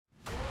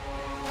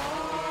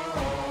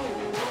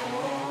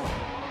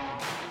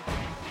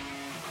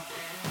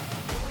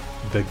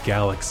The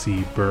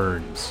galaxy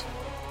burns.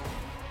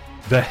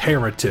 The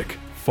heretic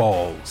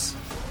falls.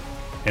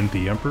 And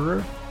the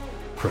Emperor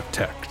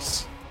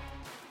protects.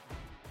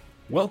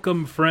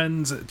 Welcome,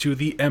 friends, to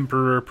The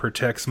Emperor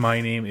Protects.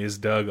 My name is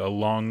Doug,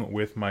 along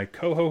with my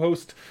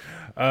co-host.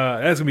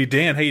 That's going to be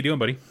Dan. How you doing,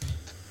 buddy?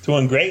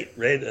 Doing great.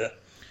 Ready to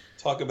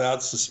talk about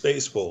the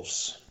Space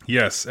Wolves.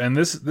 Yes, and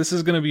this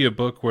is going to be a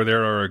book where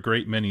there are a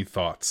great many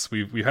thoughts.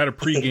 We had a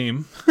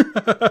pregame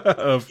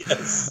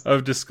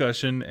of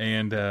discussion,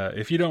 and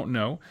if you don't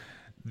know,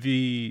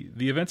 the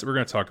events that we're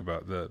going to talk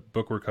about, the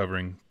book we're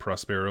covering,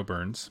 Prospero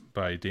Burns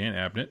by Dan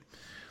Abnett,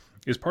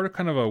 is part of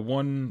kind of a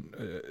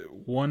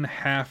one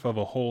half of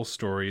a whole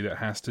story that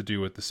has to do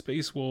with the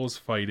Space Wolves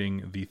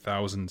fighting the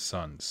Thousand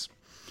Suns.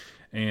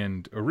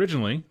 And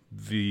originally,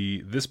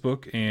 this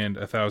book and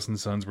A Thousand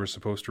Suns were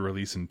supposed to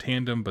release in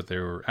tandem, but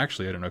there were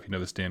actually, I don't know if you know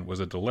this, Dan, was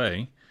a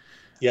delay.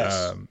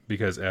 Yes.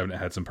 Because Abnett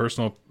had some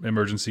personal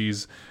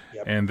emergencies,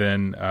 Yep. and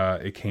then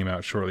it came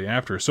out shortly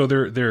after. So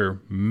they're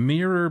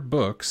mirror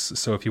books.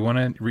 So if you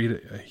want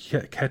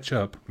to catch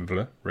up,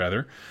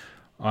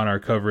 on our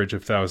coverage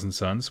of Thousand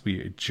Suns,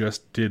 we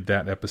just did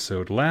that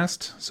episode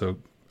last. So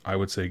I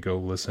would say go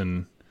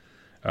listen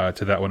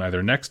to that one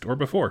either next or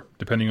before,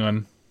 depending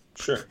on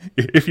Sure.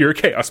 if you're a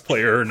Chaos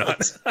player or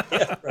not.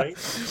 Yeah, right.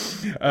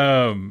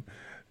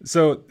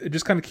 So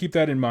just kind of keep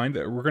that in mind,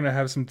 that we're going to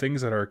have some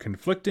things that are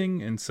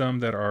conflicting and some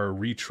that are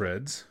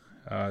retreads.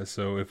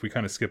 So if we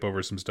kind of skip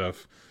over some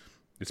stuff,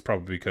 it's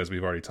probably because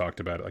we've already talked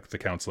about it, like the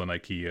Council and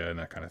IKEA and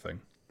that kind of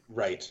thing.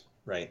 Right.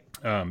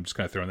 Just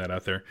kind of throwing that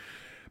out there.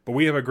 But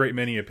we have a great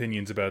many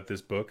opinions about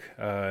this book,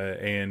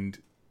 and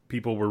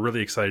people were really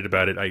excited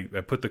about it.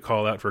 I put the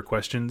call out for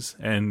questions,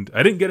 and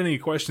I didn't get any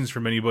questions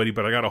from anybody,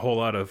 but I got a whole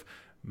lot of,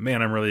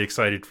 man, I'm really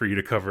excited for you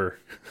to cover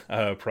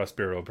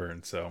Prospero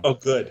Burns. So, Oh,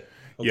 good.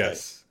 Okay.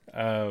 Yes.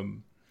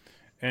 And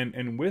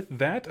with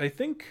that, I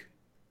think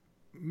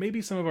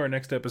maybe some of our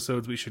next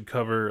episodes we should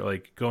cover,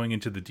 like going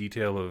into the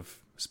detail of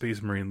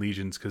Space Marine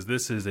Legions, because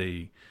this is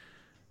a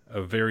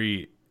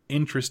very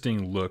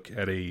interesting look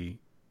at a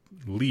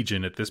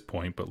legion at this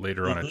point, but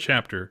later on a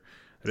chapter,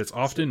 that it's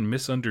often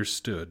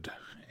misunderstood.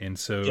 And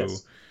so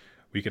Yes.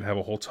 we can have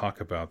a whole talk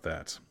about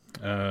that.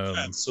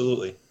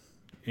 Absolutely.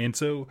 And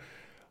so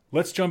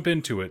let's jump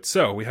into it.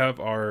 So we have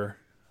our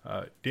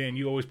Dan,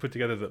 you always put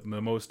together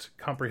the most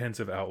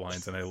comprehensive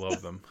outlines, and I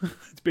love them.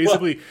 It's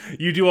basically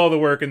you do all the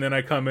work, and then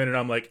I come in and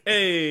I'm like,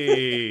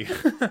 hey.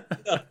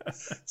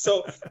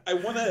 So I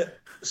want to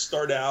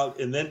start out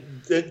and then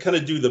kind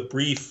of do the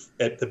brief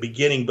at the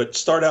beginning, but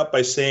start out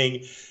by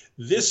saying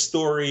this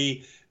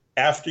story,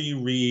 after you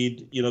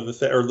read,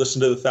 or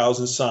listen to The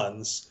Thousand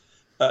Suns,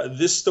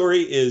 this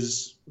story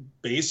is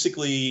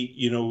basically,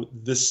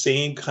 the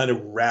same kind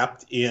of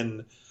wrapped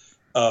in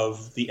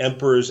of the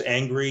Emperor's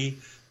angry.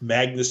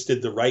 Magnus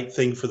did the right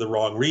thing for the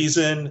wrong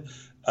reason.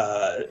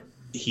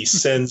 He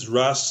sends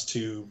Russ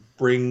to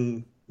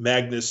bring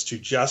Magnus to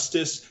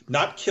justice,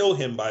 not kill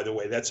him, by the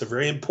way. That's a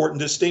very important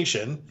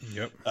distinction.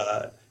 Yep.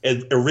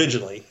 And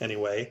originally,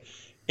 anyway.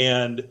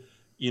 And,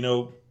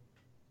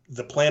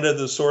 the planet of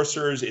the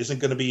sorcerers isn't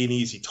going to be an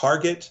easy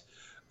target,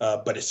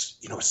 but it's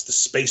the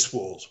Space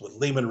Wolves with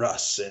Lehman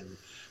Russ. And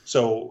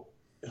so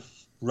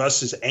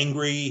Russ is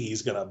angry.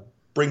 He's going to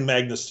bring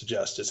Magnus to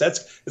justice.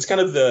 It's kind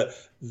of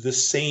the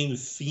same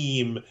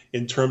theme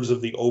in terms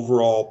of the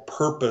overall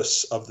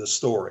purpose of the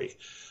story.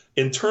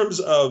 In terms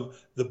of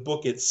the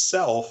book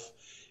itself,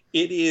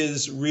 it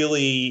is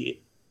really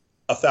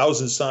A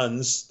Thousand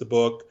Suns, the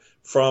book,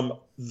 from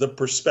the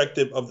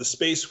perspective of the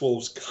Space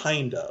Wolves,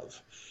 kind of.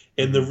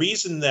 And the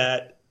reason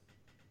that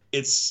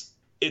it's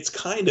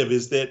kind of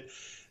is that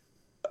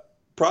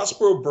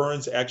Prospero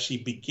Burns actually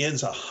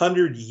begins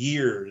 100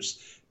 years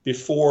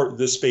before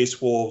the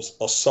Space Wolves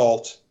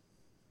assault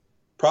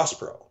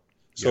Prospero.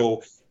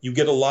 So you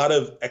get a lot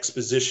of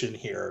exposition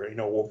here,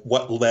 of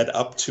what led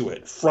up to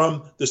it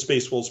from the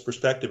Space Wolves'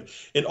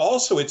 perspective. And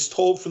also it's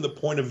told from the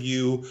point of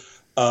view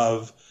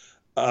of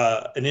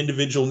an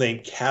individual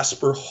named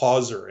Caspar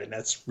Hauser, and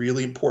that's a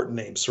really important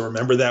name. So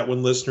remember that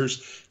one,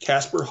 listeners.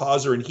 Caspar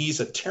Hauser, and he's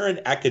a Terran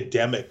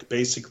academic,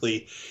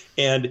 basically,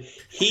 and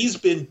he's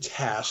been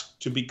tasked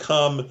to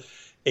become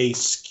a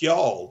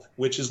skjald,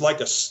 which is like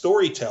a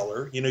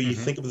storyteller. You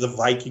think of the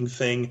Viking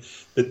thing,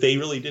 that they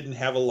really didn't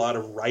have a lot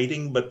of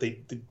writing, but they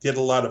did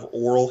a lot of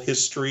oral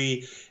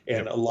history,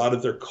 and a lot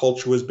of their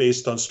culture was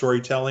based on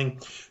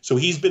storytelling. So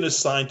he's been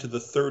assigned to the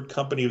third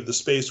company of the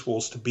Space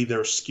Wolves to be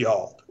their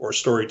skjald, or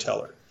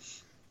storyteller.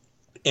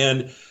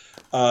 And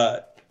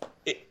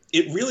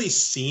it really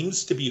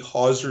seems to be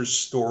Hauser's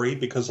story,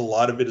 because a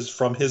lot of it is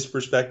from his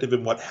perspective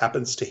and what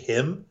happens to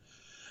him.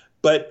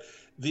 But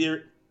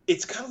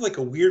it's kind of like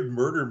a weird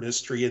murder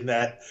mystery in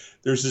that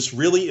there's this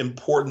really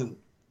important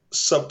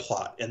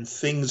subplot, and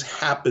things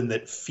happen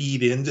that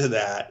feed into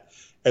that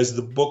as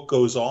the book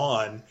goes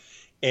on.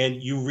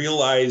 And you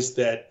realize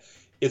that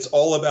it's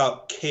all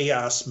about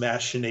chaos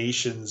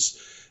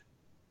machinations,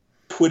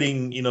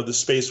 putting, the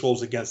Space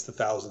Wolves against the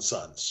Thousand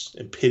Suns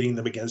and pitting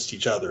them against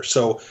each other.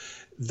 So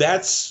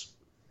that's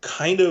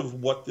kind of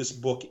what this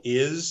book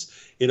is.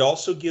 It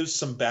also gives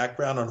some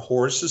background on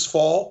Horus's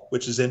fall,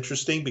 which is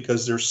interesting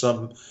because there's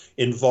some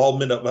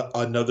involvement of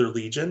another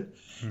legion.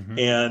 Mm-hmm.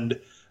 And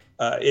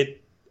I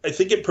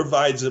think it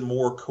provides a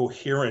more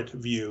coherent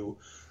view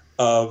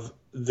of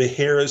the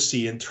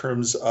heresy in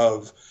terms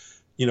of,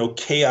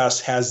 Chaos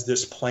has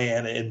this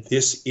plan, and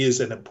this is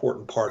an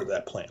important part of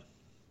that plan.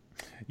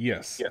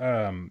 Yes.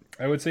 Yeah.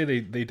 I would say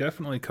they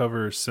definitely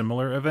cover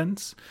similar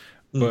events,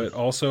 but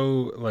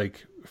also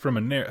like from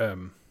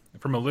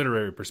a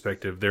literary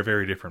perspective, they're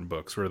very different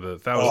books. Where the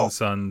Thousand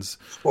Sons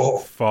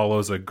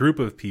follows a group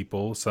of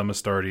people, some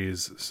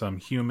Astartes, some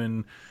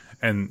human,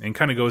 and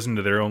kind of goes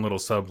into their own little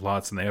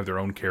subplots, and they have their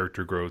own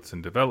character growths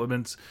and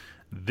developments.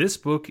 This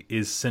book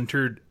is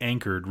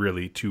anchored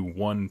really to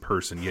one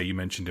person. Yeah, you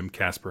mentioned him,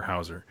 Caspar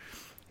Hauser.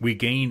 We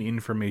gain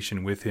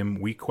information with him.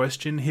 We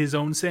question his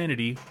own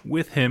sanity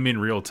with him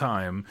in real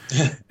time.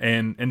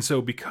 and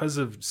so because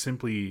of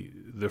simply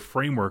the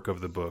framework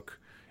of the book,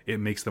 it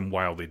makes them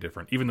wildly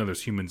different, even though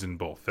there's humans in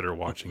both that are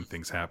watching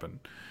things happen.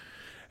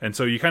 And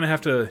so you kind of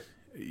have to,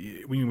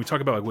 when we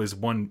talk about like, was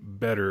one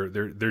better,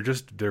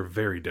 they're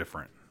very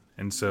different.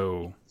 And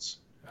so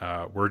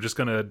we're just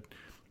going to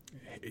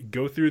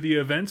go through the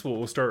events.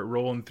 We'll start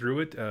rolling through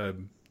it.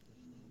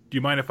 Do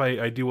you mind if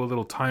I do a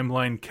little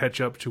timeline catch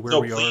up to where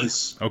we are?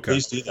 Okay.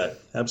 Please do that.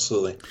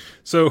 Absolutely.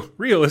 So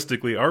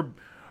realistically, our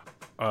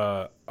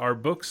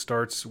book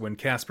starts when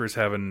Casper's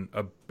having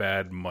a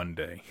bad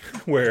Monday,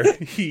 where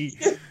he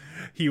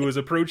was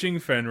approaching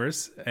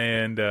Fenris,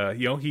 and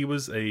he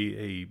was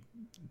a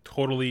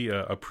totally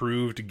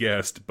approved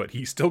guest, but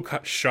he still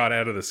got shot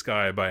out of the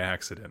sky by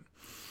accident.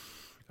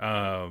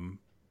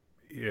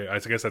 I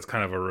guess that's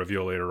kind of a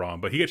reveal later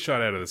on, but he gets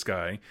shot out of the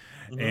sky,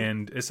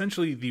 and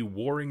essentially the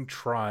warring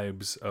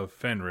tribes of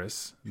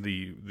Fenris,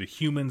 the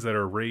humans that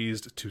are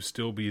raised to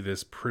still be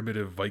this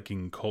primitive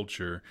Viking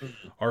culture,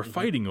 are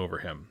fighting over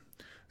him.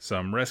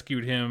 Some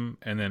rescued him,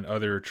 and then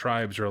other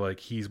tribes are like,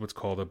 he's what's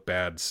called a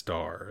bad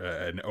star,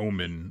 an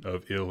omen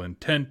of ill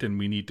intent, and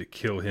we need to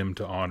kill him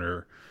to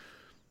honor,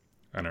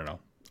 I don't know,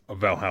 a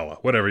Valhalla,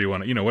 whatever you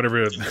want to,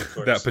 whatever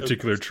that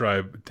particular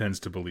tribe tends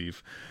to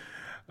believe.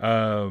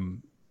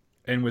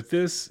 And with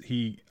this,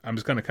 I'm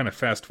just going to kind of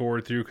fast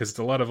forward through because it's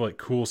a lot of like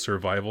cool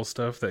survival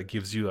stuff that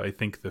gives you, I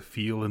think, the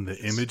feel and the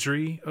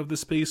imagery of the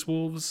Space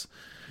Wolves.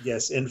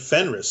 Yes, and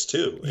Fenris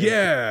too.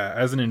 Yeah,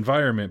 as an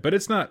environment, but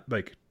it's not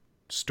like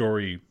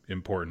story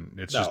important.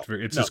 It's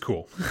just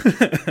cool.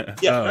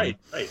 Yeah, right.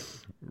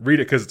 Read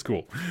it because it's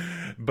cool.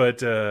 But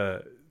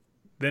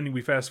then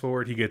we fast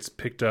forward. He gets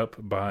picked up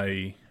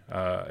by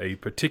a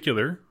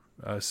particular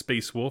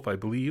Space Wolf, I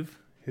believe.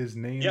 His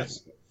name.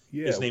 Yes.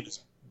 Yeah. His name is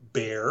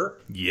Bear.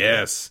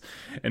 Yes.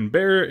 And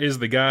Bear is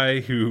the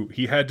guy who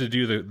he had to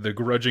do the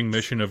grudging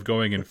mission of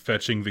going and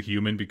fetching the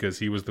human because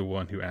he was the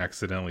one who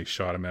accidentally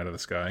shot him out of the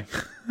sky.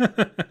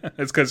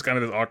 It's because kind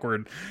of this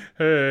awkward,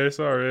 hey,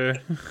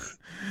 sorry.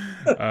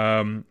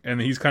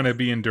 And he's kind of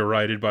being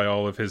derided by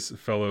all of his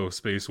fellow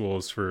Space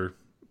Wolves for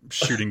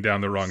shooting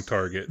down the wrong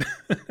target.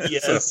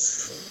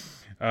 Yes.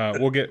 So,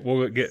 we'll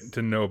get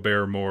to know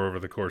Bear more over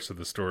the course of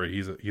the story.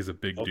 He's a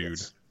big dude.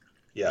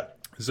 Yeah.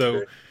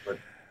 So,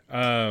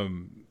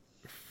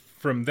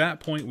 from that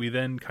point, we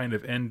then kind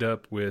of end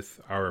up with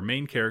our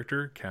main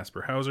character,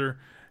 Caspar Hauser,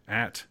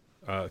 at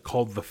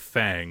called the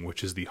Fang,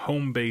 which is the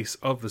home base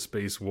of the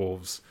Space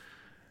Wolves,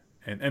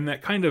 and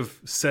that kind of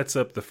sets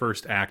up the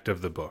first act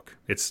of the book.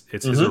 It's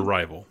his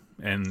arrival,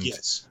 and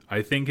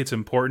I think it's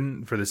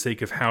important for the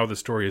sake of how the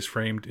story is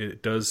framed.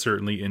 It does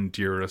certainly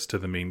endear us to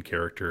the main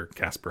character,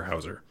 Caspar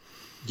Hauser.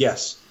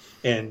 Yes,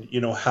 and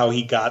how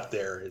he got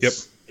there.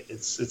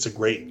 It's a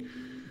great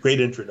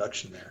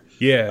introduction there.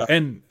 Yeah,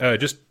 and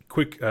just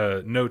quick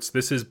notes.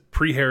 This is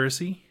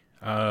pre-heresy.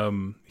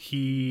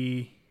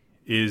 He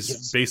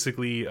is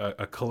basically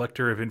a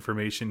collector of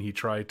information. He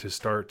tried to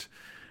start,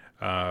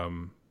 I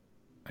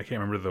can't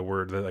remember the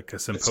word, like a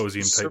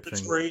symposium type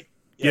thing.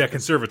 Yeah,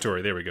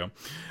 conservatory. There we go.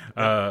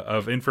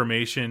 Of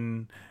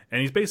information,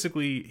 and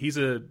he's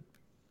an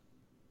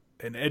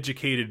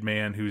educated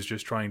man who's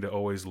just trying to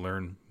always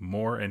learn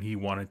more, and he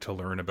wanted to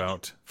learn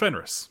about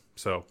Fenris.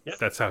 So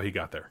that's how he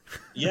got there.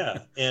 Yeah,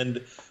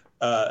 and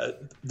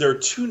there are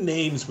two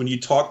names when you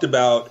talked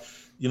about,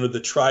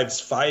 the tribes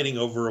fighting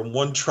over him.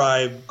 One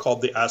tribe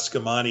called the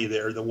Askamani,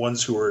 they're the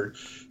ones who are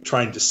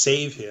trying to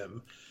save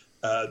him.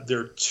 There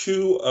are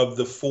two of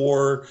the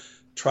four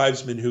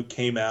tribesmen who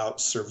came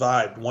out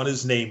survived. One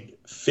is named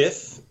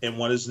Fifth and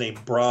one is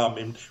named Brahm,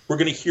 and we're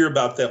going to hear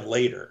about them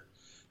later.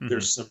 Mm-hmm.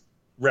 There's some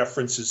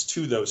references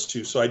to those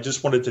two. So I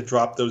just wanted to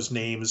drop those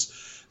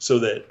names so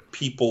that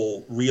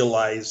people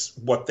realize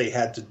what they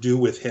had to do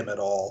with him at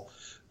all,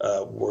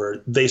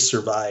 where they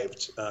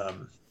survived.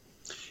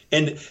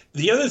 And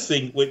the other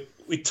thing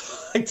we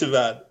talked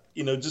about,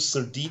 just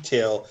some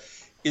detail,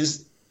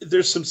 is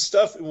there's some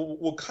stuff,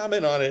 we'll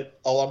comment on it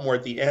a lot more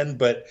at the end,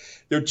 but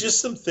there are just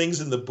some things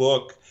in the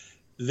book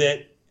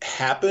that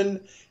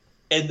happen,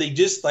 and they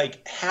just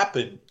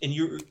happen, and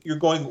you're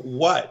going,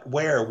 what,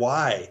 where,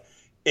 why?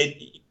 And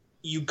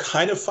you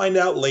kind of find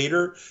out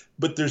later,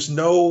 but there's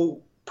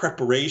no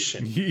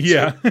preparation.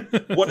 Yeah. So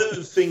one of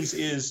the things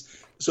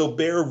is, so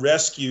Bear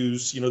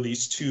rescues,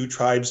 these two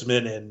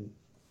tribesmen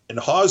and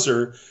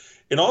Hauser,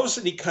 and all of a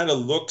sudden he kind of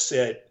looks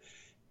at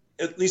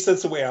least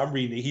that's the way I'm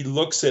reading it. He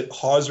looks at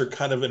Hauser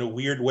kind of in a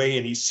weird way,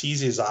 and he sees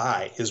his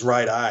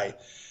right eye.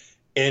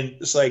 And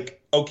it's like,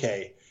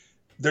 okay,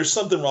 there's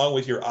something wrong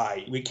with your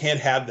eye. We can't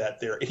have that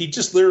there. And he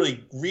just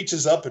literally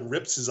reaches up and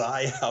rips his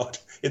eye out.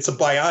 It's a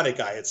bionic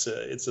eye. It's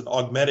an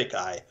augmetic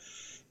eye.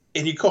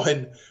 And you're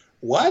going,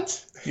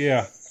 what?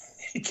 Yeah.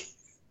 And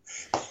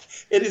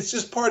it's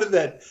just part of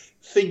that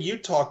thing you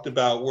talked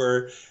about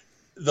where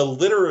the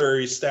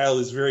literary style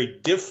is very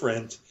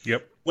different.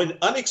 Yep. When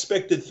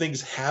unexpected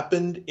things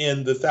happened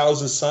in The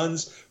Thousand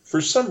Sons,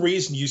 for some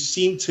reason you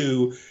seem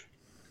to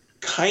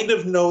kind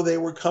of know they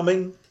were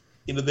coming.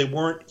 They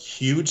weren't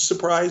huge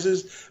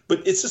surprises,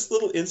 but it's just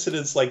little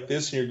incidents like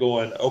this, and you're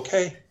going,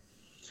 okay.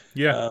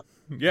 Yeah.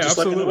 Yeah, just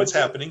absolutely. let me know what's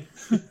happening.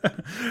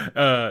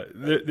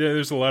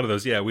 There's a lot of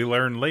those. Yeah, we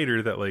learn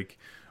later that,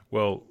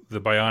 the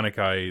bionic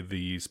eye,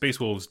 the Space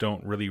Wolves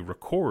don't really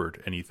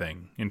record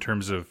anything in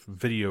terms of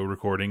video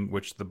recording,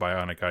 which the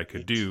bionic eye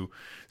could do.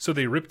 So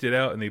they ripped it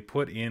out and they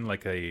put in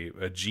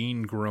a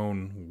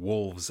gene-grown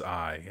wolf's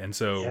eye. And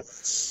so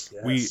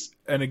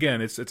and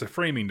again, it's a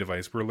framing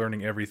device. We're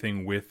learning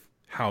everything with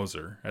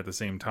Hauser at the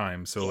same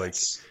time. So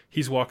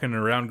he's walking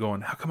around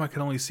going, how come I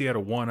can only see out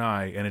of one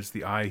eye and it's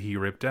the eye he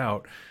ripped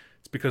out?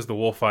 It's because the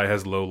wolf eye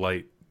has low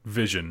light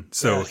vision,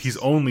 so he's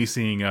only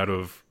seeing out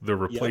of the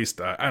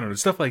replaced eye. I don't know,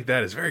 stuff like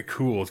that is very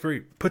cool.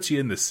 It's puts you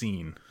in the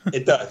scene.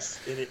 It does.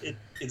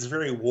 It's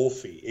very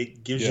wolfy.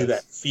 It gives you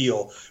that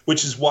feel,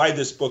 which is why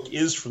this book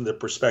is from the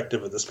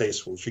perspective of the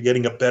Space Wolves. You're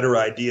getting a better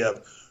idea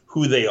of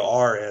who they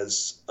are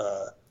as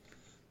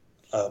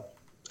a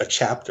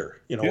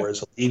chapter, or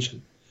as a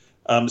legion.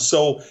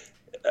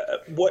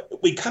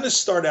 What we kind of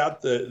start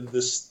out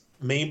this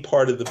main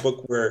part of the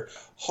book where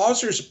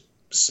Hauser's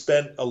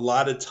spent a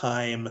lot of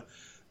time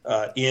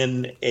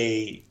in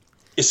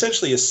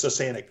essentially a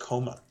Sasanic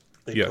coma.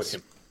 They put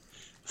him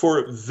for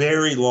a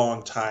very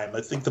long time.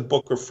 I think the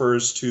book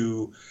refers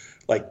to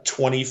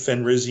 20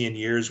 Fenrisian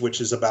years,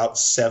 which is about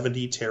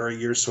 70 Terra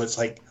years. So it's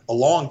a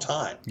long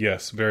time.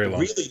 Yes, very long.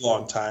 Really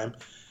long time,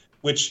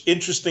 which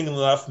interestingly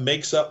enough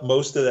makes up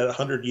most of that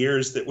 100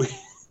 years that we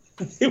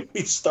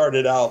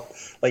started out.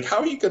 How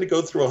are you going to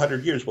go through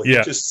 100 years? Well, he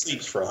just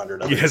sleeps for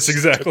 100 of it. Yes,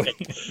 exactly.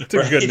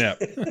 Took a good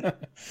nap.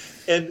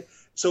 And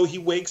so he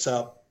wakes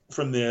up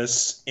from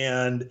this,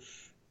 and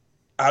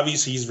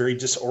obviously he's very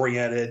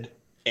disoriented,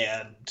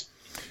 and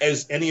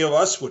as any of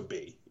us would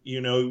be.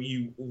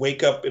 You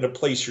wake up in a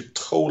place you're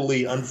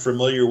totally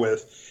unfamiliar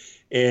with,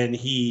 and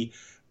he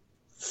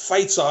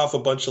fights off a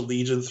bunch of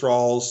Legion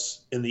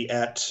thralls in the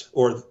Et,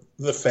 or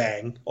the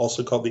Fang,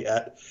 also called the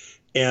Et,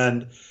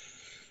 and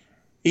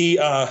he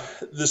a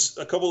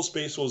couple of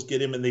Space Wolves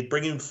get him, and they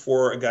bring him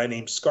for a guy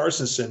named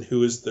Skarsensen,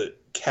 who is the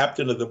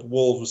captain of the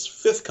Wolves'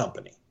 5th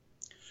Company.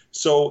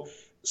 So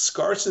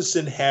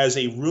Skarsensen has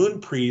a rune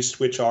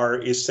priest, which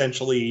are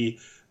essentially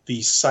the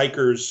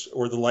psychers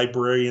or the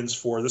librarians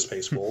for the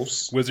Space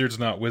Wolves. Wizards,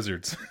 not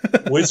wizards.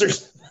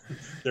 Wizards.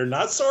 They're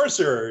not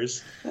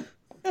sorcerers.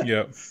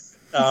 Yep.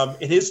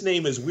 And his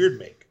name is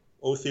Weirdmake,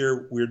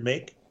 Othir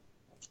Weirdmake.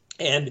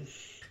 And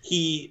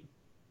he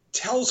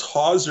tells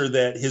Hauser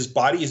that his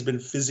body has been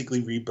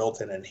physically rebuilt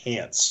and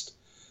enhanced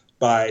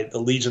by the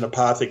Legion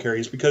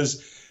Apothecaries,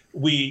 because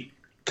we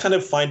kind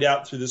of find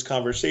out through this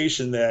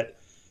conversation that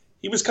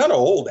he was kind of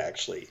old,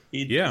 actually.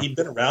 He'd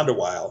been around a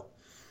while,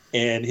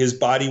 and his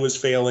body was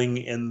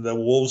failing, and the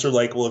wolves are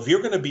like, well, if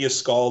you're going to be a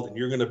Skald and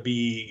you're going to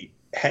be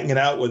hanging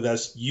out with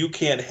us, you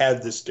can't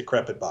have this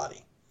decrepit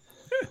body.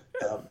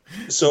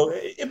 So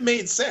it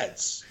made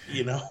sense,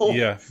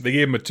 Yeah, they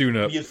gave him a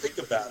tune-up. When you think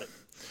about it.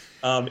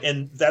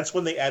 And that's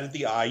when they added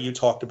the eye you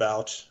talked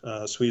about,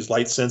 so he's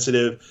light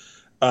sensitive.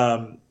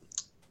 And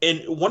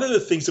one of the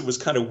things that was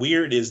kind of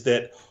weird is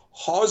that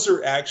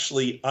Hauser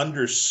actually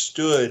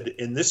understood,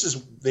 and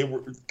they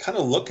were kind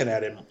of looking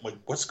at him like,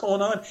 what's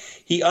going on?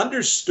 He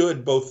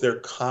understood both their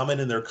common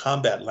and their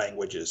combat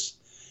languages.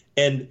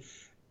 And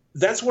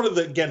that's one of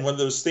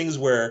those things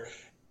where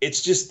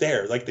it's just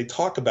there. They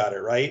talk about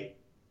it, right?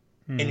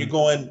 Mm-hmm. And you're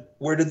going,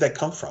 where did that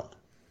come from?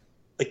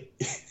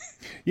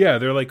 Yeah,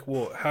 they're like,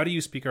 well, how do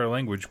you speak our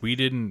language? We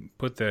didn't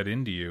put that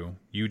into you.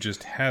 You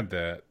just had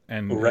that.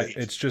 And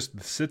it's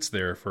just sits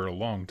there for a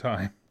long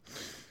time.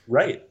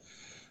 Right.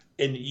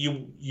 And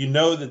you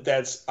know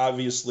that's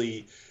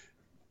obviously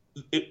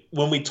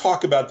when we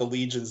talk about the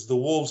legions, the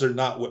wolves are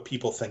not what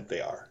people think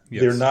they are.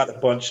 Yes. They're not a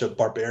bunch of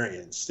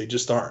barbarians. They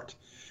just aren't.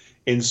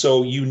 And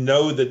so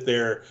that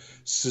their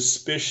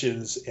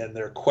suspicions and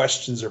their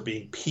questions are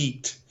being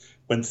piqued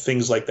when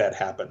things like that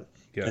happen.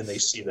 Yes. And they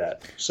see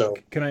that. So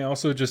can I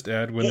also just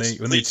add when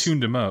they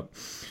tuned him up,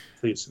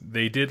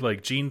 they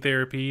did gene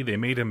therapy. They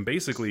made him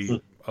basically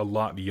a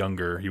lot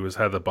younger. He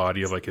had the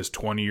body of his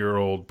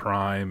 20-year-old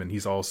prime, and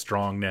he's all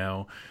strong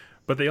now.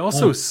 But they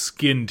also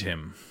skinned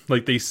him.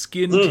 They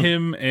skinned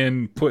him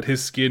and put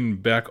his skin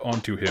back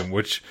onto him,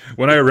 which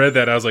when I read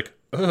that, I was like,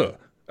 ugh.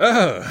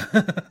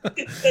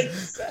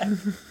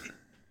 Exactly.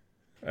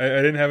 I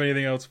didn't have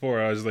anything else for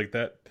her. I was like,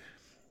 that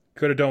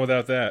could have done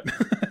without that.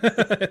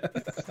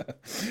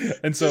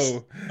 And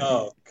so,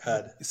 oh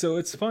God, so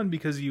it's fun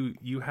because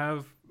you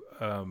have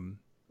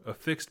a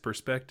fixed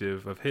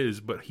perspective of his,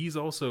 but he's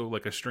also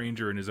like a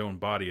stranger in his own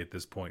body at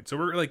this point. So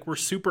we're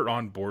super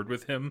on board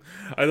with him.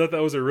 I thought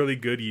that was a really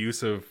good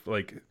use of,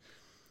 like,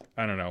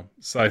 I don't know,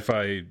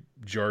 sci-fi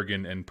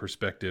jargon and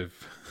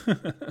perspective.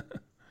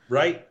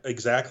 right?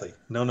 Exactly.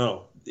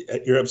 No,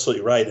 you're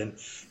absolutely right. And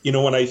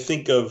when I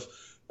think of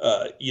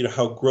how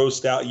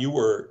grossed out you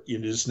were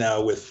just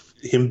now with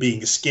him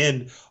being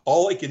skinned,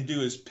 all I can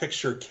do is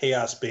picture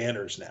chaos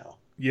banners now.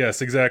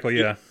 Yes, exactly.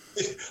 Yeah.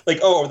 Like,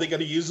 oh, are they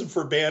going to use them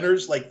for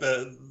banners like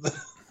the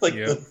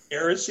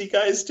heresy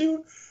guys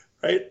do?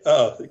 Right?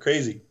 Oh,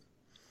 crazy.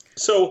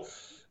 So,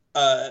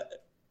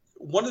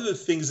 one of the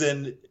things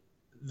then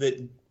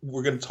that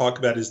we're going to talk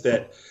about is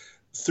that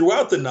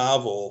throughout the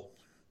novel,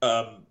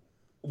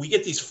 we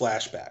get these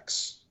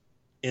flashbacks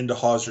into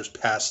Hauser's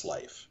past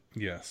life.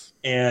 Yes.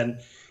 And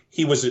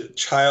he was a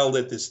child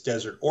at this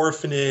desert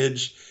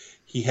orphanage.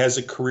 He has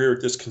a career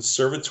at this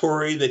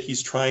conservatory that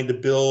he's trying to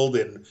build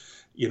and,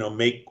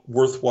 make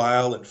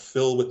worthwhile and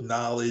fill with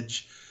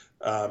knowledge.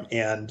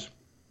 And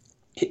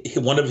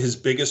one of his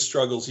biggest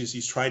struggles is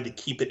he's trying to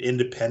keep it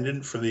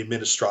independent from the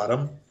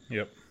administratum.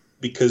 Yep.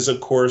 Because, of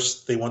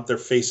course, they want their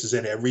faces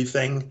in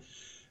everything.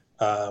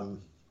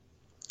 And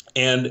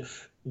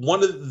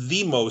one of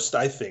the most,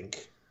 I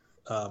think,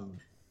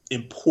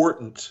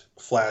 important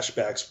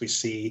flashbacks we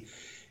see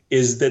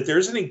is that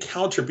there's an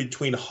encounter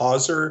between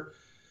Hauser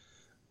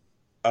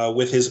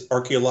with his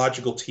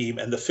archaeological team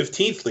and the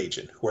 15th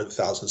Legion, who are the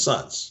Thousand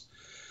Sons.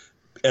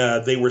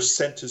 They were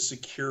sent to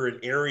secure an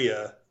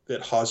area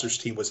that Hauser's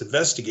team was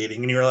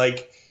investigating. And you're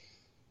like,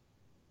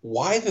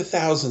 why the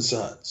Thousand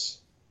Sons?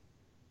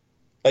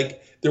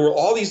 Like, there were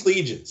all these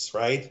legions,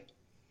 right?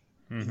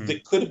 Mm-hmm.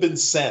 That could have been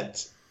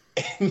sent.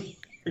 And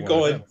you're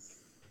going,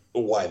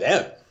 why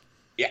them?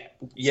 Yeah,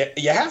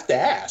 you have to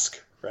ask,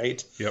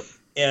 right? Yep.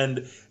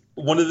 And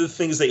one of the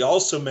things they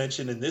also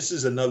mention, and this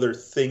is another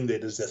thing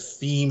that is a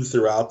theme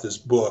throughout this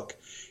book,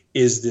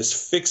 is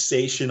this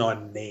fixation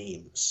on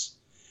names.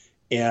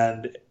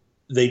 And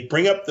they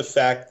bring up the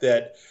fact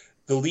that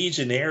the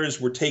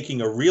Legionnaires were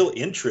taking a real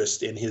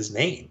interest in his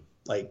name.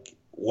 Like,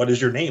 what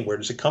is your name? Where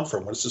does it come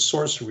from? What is the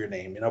source of your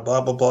name?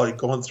 Blah, blah, blah. You're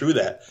going through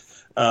that.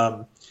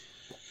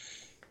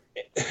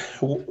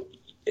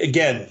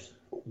 Again,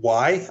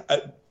 why?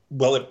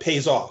 Well, it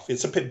pays off.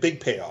 It's a big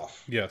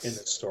payoff in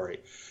this story.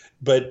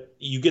 But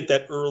you get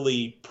that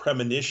early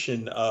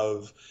premonition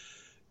of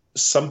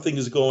something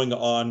is going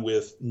on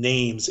with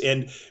names.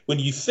 And when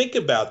you think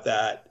about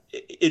that,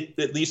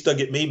 at least,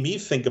 Doug, it made me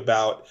think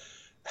about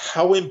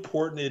how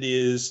important it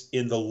is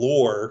in the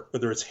lore,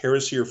 whether it's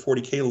heresy or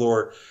 40K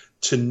lore,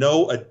 to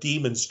know a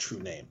demon's true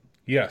name.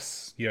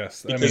 Yes.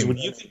 Because when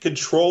you can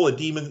control a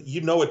demon,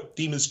 a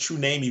demon's true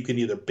name, you can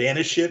either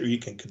banish it or you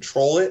can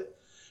control it,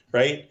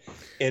 right?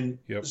 And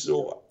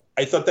so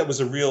I thought that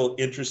was a real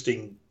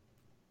interesting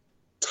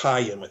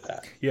tie-in with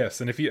that. Yes,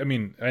 and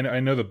I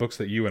know the books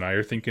that you and I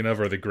are thinking of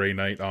are the Grey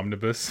Knight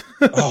Omnibus,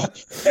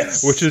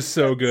 yes. Which is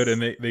so good,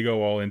 and they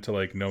go all into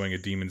like knowing a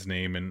demon's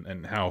name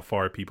and how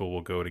far people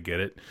will go to get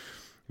it.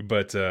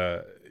 But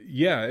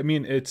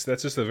that's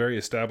just a very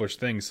established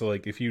thing. So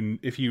like if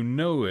you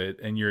know it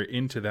and you're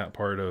into that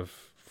part of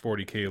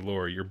 40K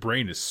lore, your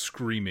brain is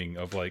screaming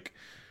of like,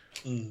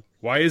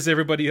 why is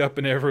everybody up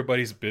in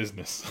everybody's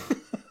business?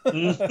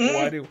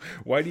 Mm-hmm.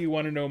 Why do you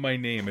want to know my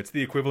name? It's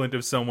the equivalent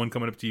of someone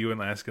coming up to you and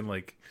asking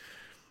like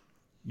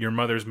your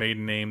mother's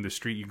maiden name, the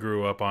street you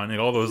grew up on, and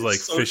all those like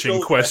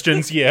fishing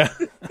questions. Yeah.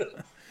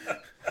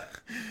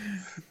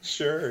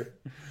 Sure.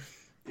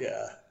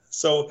 Yeah.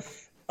 So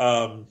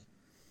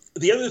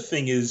the other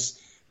thing is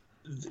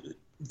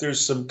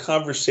there's some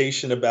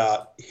conversation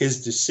about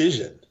his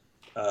decision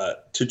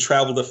to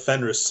travel to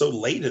Fenris so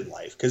late in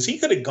life, because he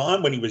could have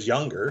gone when he was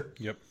younger.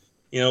 Yep.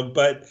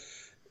 But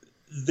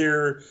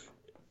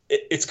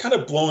it's kind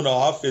of blown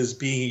off as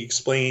being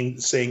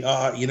explained, saying,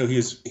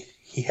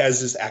 he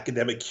has this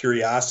academic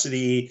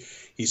curiosity.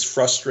 He's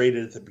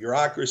frustrated at the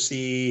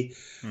bureaucracy.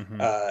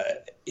 Mm-hmm.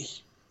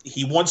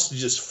 He wants to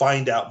just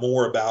find out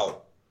more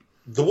about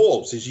the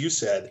wolves, as you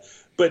said.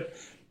 But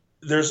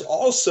there's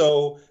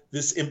also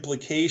this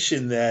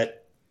implication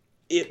that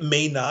it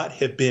may not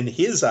have been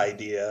his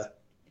idea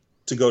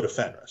to go to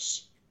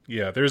Fenris.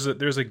 Yeah, there's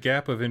a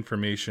gap of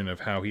information of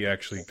how he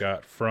actually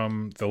got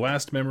from the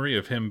last memory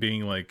of him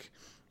being like,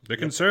 the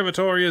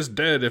conservatory is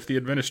dead if the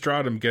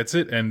administratum gets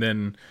it, and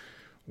then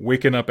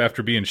waking up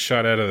after being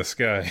shot out of the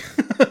sky.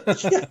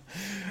 Yeah.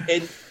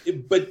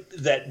 But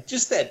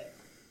that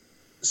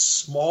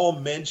small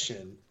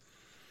mention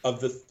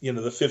of the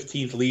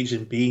 15th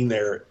Legion being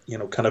there,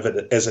 kind of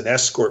as an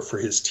escort for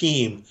his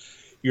team,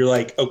 you're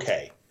like,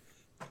 okay,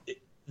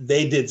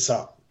 they did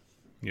something.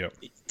 Yep.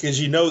 Because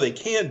they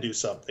can do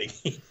something.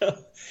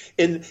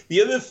 And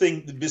the other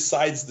thing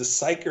besides the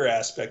psyker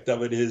aspect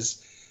of it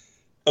is,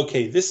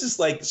 okay, this is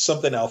like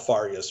something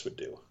Alfarius would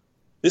do.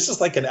 This is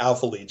like an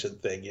Alpha Legion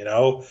thing,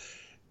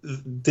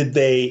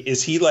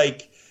 Is he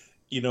like,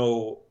 you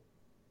know,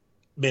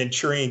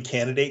 Manchurian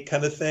Candidate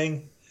kind of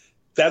thing.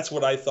 That's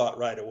what I thought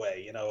right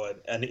away, you know,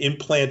 an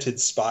implanted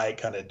spy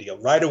kind of deal.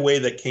 Right away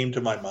that came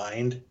to my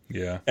mind.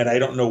 Yeah. And I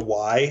don't know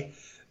why,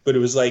 but it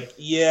was like,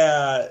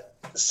 yeah,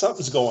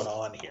 something's going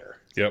on here.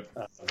 Yep.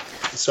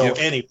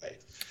 Anyway.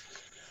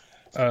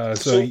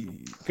 So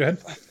go ahead.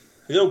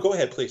 No, go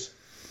ahead, please.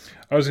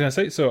 I was going to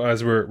say, so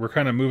as we're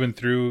kind of moving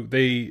through,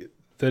 the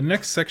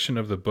next section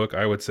of the book,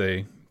 I would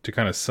say, to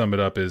kind of sum it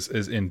up, is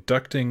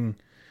inducting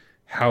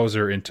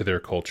Hauser into their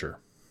culture.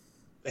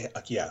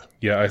 Yeah.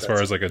 Yeah, as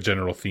far as like a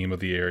general theme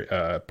of the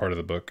area, part of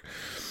the book,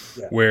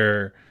 yeah.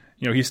 where,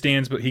 you know, he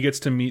stands, but he gets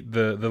to meet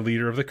the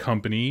leader of the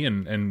company,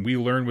 and we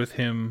learn with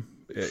him,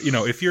 you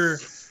know, if you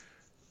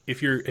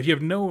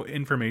have no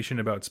information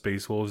about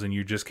Space Wolves and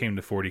you just came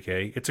to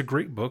 40K, it's a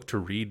great book to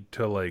read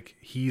to, like,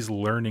 he's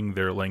learning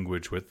their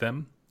language with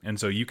them. And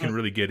so you can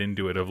really get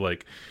into it of,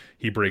 like,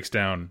 he breaks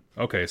down,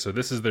 okay, so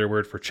this is their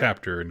word for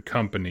chapter and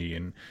company,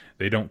 and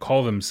they don't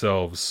call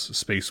themselves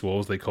Space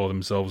Wolves, they call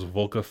themselves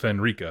Volca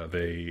Fenrica.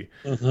 They,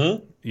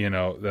 you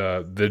know,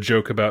 the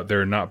joke about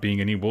there not being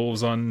any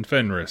wolves on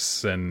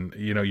Fenris, and,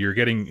 you know, you're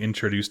getting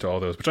introduced to all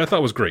those, which I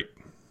thought was great.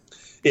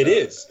 It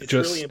is. It's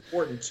really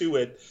important to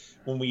it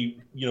when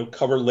we, you know,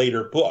 cover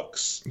later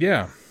books.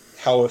 Yeah.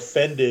 How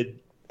offended,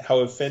 I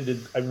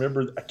can't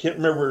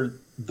remember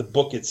the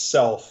book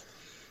itself.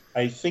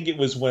 I think it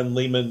was when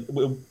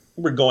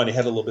we're going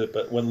ahead a little bit,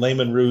 but when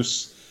Lehman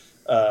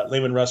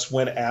Russ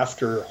went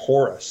after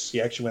Horus,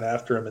 he actually went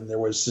after him, and there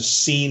was this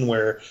scene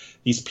where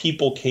these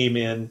people came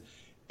in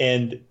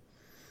and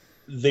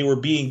they were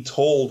being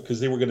told, because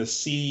they were going to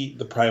see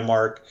the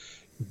Primarch,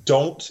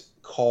 don't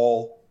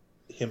call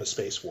him a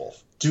space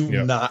wolf. Do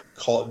not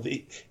call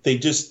it. They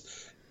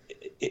just,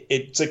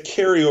 it's a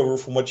carryover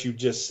from what you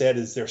just said,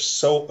 is they're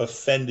so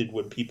offended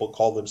when people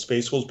call them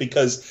space wolves,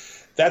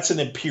 because that's an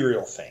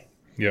Imperial thing.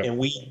 Yep. And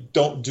we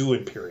don't do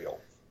Imperial,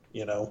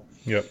 you know?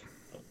 Yep.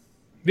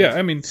 Yeah,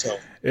 I mean,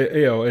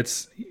 you know,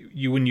 it's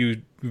when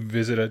you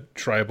visit a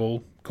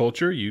tribal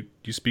culture, you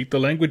speak the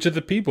language of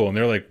the people, and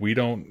they're like,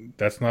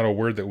 that's not a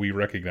word that we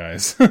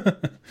recognize.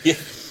 Yeah.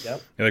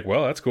 Yep. You're like,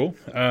 well, that's cool.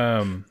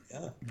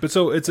 But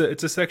so it's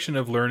a section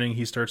of learning.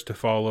 He starts to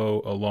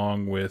follow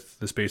along with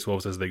the Space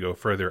Wolves as they go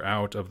further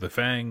out of the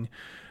Fang,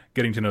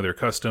 getting to know their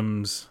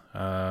customs.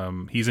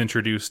 He's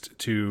introduced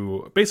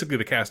to basically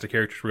the cast of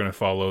characters we're going to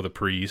follow: the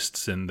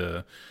priests and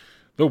the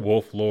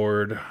Wolf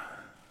Lord.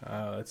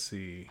 Let's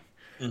see.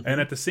 Mm-hmm.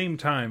 And at the same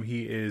time,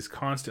 he is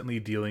constantly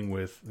dealing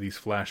with these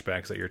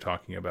flashbacks that you're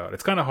talking about.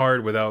 It's kind of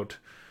hard without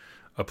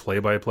a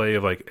play-by-play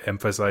of, like,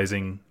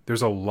 emphasizing.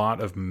 There's a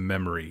lot of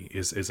memory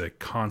is a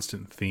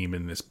constant theme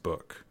in this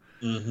book.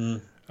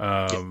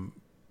 Mm-hmm.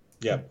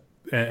 Yeah.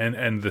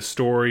 And the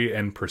story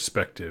and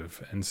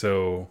perspective. And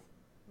so,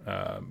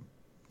 I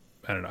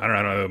don't know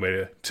another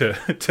way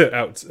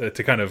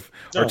to kind of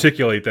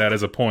articulate that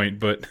as a point,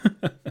 but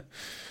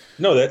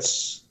no,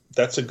 that's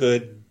a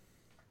good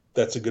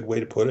way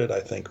to put it, I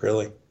think,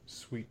 really.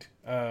 Sweet.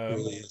 It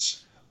really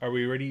is. Are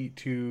we ready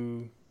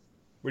to,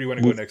 where do you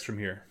want to go next from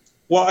here?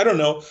 Well, I don't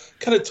know.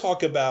 Kind of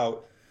talk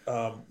about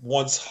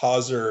once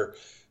Hauser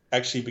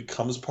actually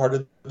becomes part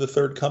of the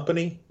third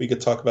company. We could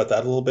talk about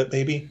that a little bit,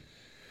 maybe.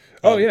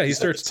 Oh, yeah. He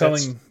starts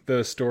telling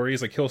the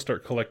stories. Like, he'll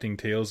start collecting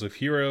tales of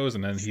heroes,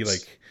 and then he,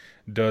 like,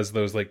 does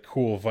those, like,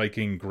 cool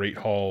Viking Great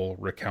Hall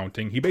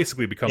recounting. He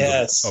basically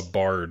becomes a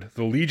bard.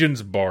 The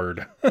Legion's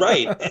bard.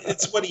 Right.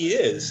 It's what he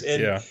is.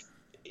 And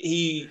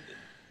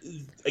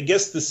I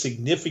guess the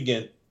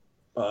significant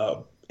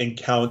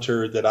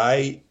encounter that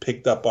I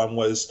picked up on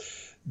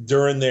was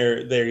during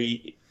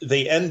they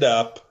end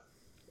up,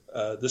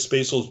 the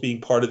Space Wolves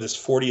being part of this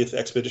 40th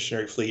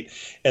Expeditionary Fleet,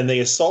 and they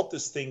assault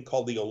this thing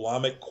called the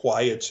Olamic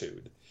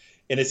Quietude.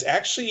 And it's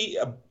actually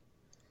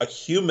a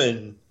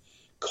human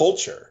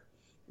culture,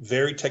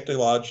 very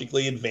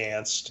technologically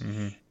advanced.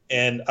 Mm-hmm.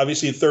 And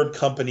obviously a third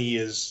company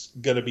is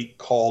going to be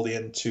called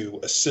in to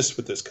assist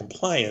with this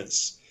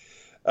compliance.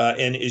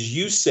 And as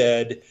you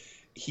said,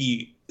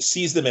 he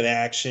sees them in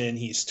action.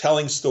 He's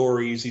telling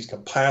stories. He's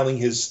compiling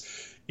his,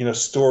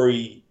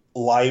 story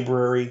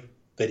library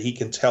that he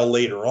can tell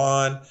later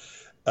on.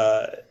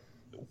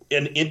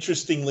 And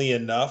interestingly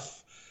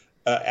enough,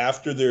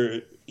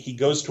 after he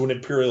goes to an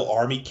Imperial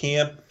Army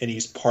camp, and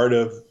he's part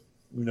of,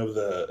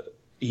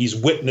 he's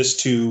witness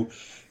to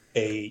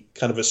a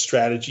kind of a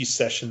strategy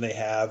session they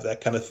have, that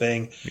kind of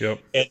thing. Yep.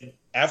 And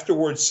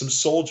afterwards, some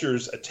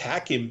soldiers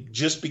attack him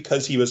just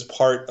because he was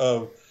part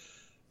of,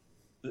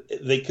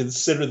 they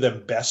consider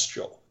them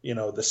bestial, the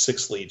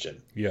 6th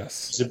Legion.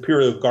 Yes. As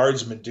Imperial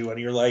Guardsmen do. And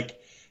you're like,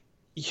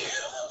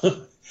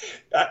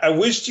 I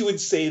wished you would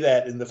say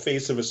that in the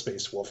face of a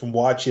Space Wolf and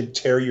watch him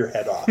tear your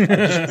head off. I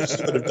just wish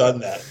you would have done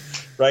that,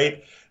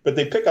 right? But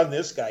they pick on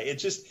this guy.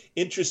 It's just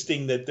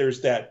interesting that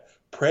there's that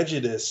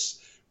prejudice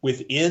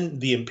within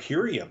the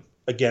Imperium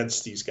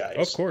against these guys.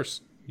 Of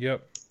course.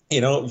 Yep.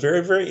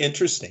 Very, very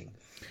interesting.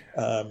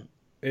 And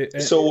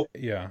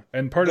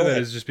part of that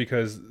is just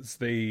because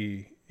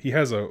he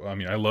has I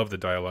mean, I love the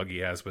dialogue he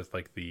has with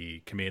like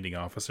the commanding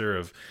officer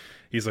of,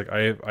 he's like,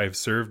 I've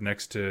served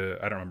next to,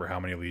 I don't remember how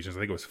many legions. I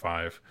think it was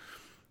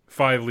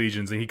five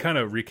legions, and he kind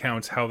of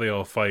recounts how they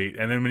all fight.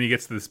 And then when he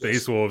gets to the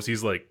Space Wolves,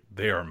 he's like,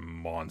 they are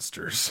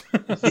monsters.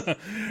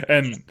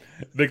 And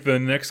like the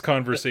next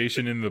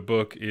conversation in the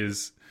book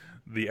is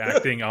the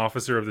acting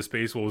officer of the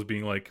Space Wolves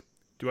being like,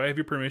 do I have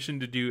your permission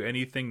to do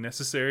anything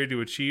necessary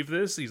to achieve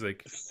this? He's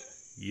like,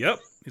 yep.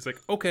 He's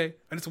like, okay,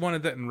 I just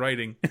wanted that in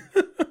writing.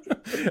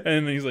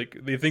 And he's like,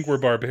 they think we're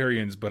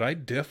barbarians, but I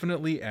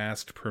definitely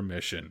asked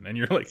permission. And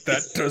you're like,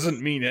 that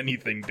doesn't mean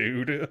anything,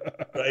 dude.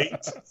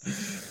 Right?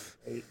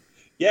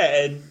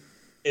 Yeah, and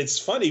it's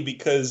funny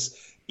because,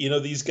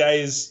 these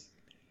guys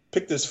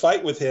pick this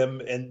fight with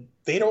him, and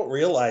they don't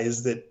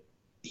realize that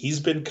he's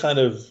been kind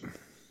of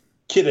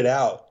kitted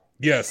out.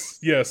 Yes.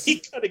 He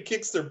kind of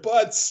kicks their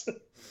butts.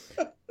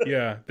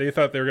 Yeah, they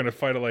thought they were going to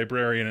fight a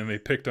librarian, and they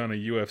picked on a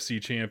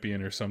UFC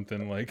champion or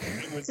something. Like,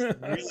 it was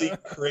really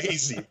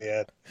crazy,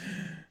 man.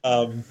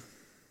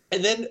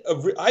 And then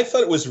I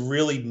thought it was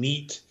really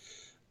neat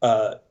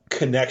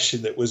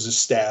connection that was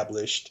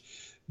established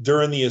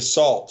during the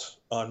assault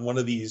on one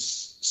of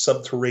these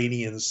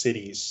subterranean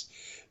cities.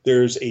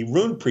 There's a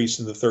rune priest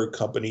in the Third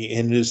Company,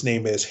 and his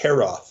name is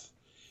Heroth,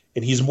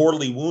 and he's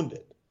mortally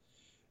wounded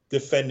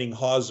defending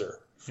Hauser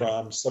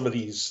from some of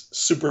these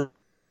super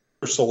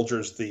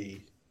soldiers the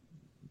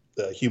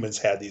humans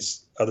had,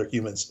 these other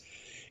humans.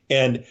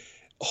 And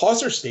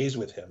Hauser stays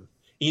with him.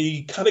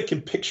 You kind of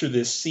can picture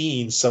this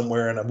scene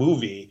somewhere in a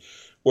movie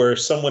where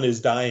someone is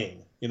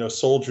dying,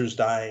 soldiers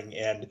dying,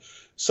 and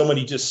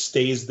somebody just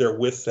stays there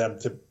with them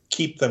to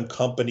keep them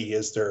company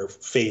as they're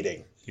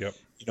fading. Yep.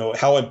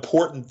 How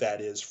important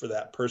that is for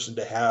that person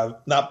to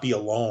not be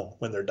alone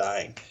when they're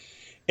dying.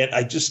 And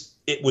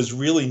it was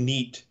really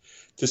neat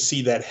to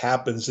see that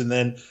happens. And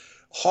then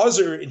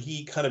Hauser and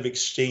he kind of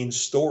exchange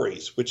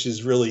stories, which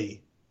is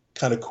really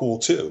kind of cool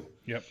too.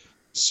 Yep.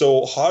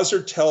 So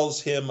Hauser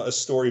tells him a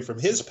story from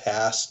his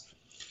past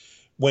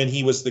when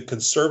he was the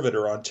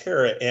conservator on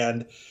Terra,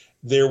 and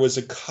there was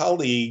a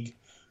colleague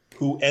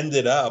who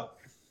ended up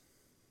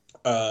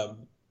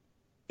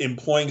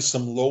employing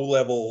some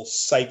low-level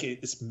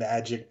it's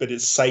magic, but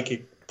it's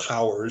psychic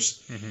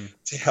powers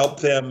to help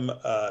them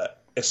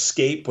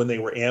escape when they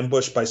were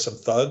ambushed by some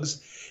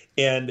thugs.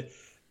 And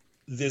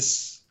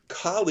this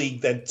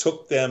colleague then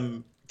took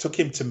him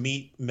to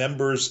meet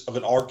members of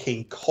an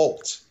arcane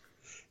cult,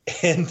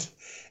 and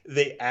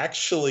they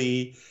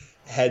actually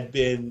had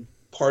been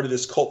part of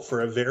this cult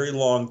for a very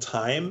long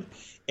time.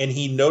 And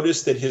he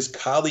noticed that his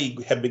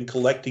colleague had been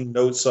collecting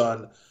notes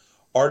on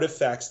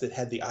artifacts that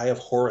had the Eye of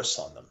Horus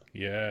on them.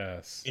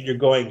 Yes. And you're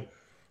going,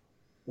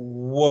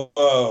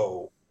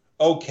 whoa,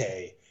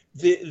 okay,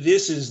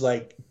 this is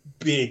like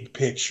big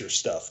picture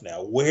stuff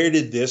now. Where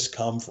did this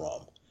come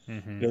from?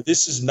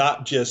 This is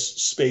not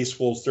just Space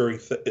Wolves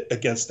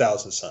against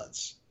Thousand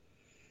Suns.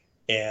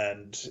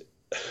 And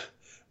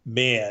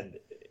man,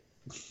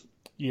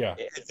 yeah,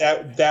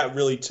 that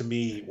really to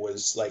me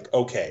was like,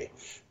 okay,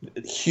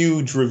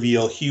 huge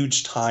reveal,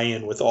 huge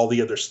tie-in with all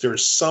the others.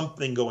 There's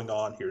something going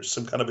on here,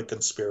 some kind of a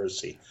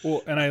conspiracy.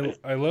 Well, and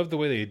I love the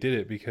way they did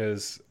it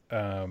because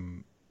that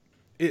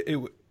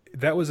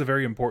was a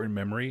very important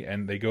memory,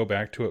 and they go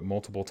back to it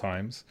multiple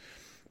times.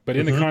 But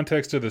in the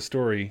context of the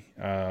story,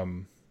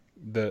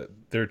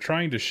 they're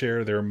trying to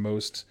share their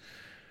most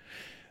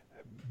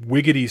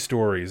wiggity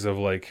stories of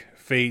like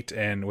fate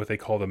and what they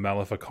call the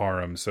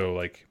Maleficarum. So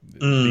like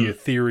the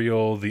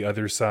ethereal, the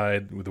other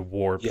side, the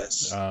warp.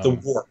 Yes, the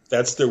warp.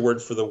 That's their word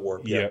for the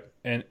warp. Yeah.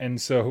 And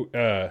so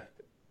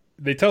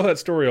they tell that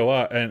story a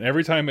lot, and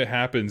every time it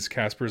happens,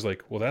 Casper's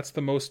like, well, that's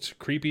the most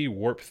creepy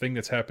warp thing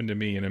that's happened to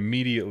me. And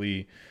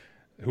immediately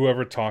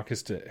whoever is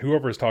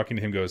talking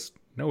to him goes,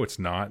 no, it's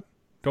not.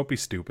 Don't be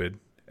stupid.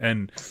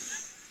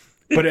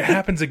 But it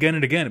happens again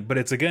and again. But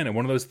it's again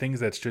one of those things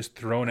that's just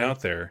thrown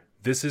out there.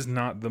 This is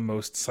not the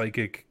most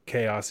psychic,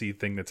 chaosy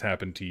thing that's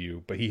happened to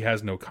you, but he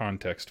has no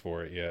context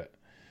for it yet.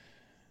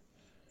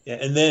 Yeah,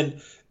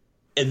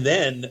 and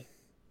then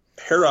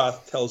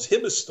Heroth tells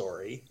him a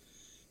story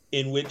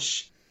in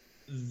which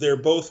they're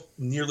both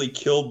nearly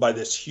killed by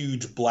this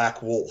huge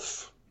black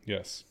wolf.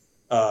 Yes.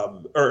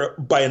 Or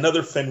by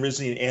another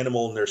Fenrisian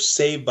animal, and they're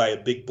saved by a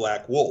big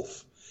black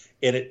wolf.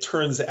 And it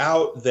turns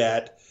out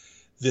that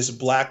this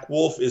black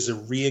wolf is a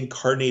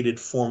reincarnated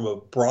form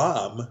of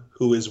Brahm,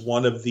 who is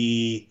one of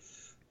the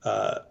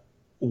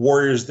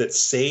warriors that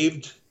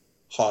saved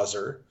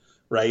Hauser,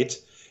 right?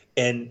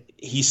 And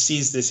he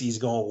sees this, he's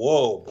going,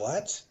 whoa,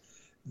 what?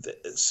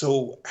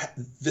 So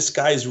this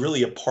guy is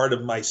really a part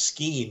of my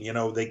scheme.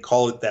 They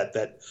call it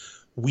that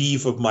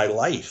weave of my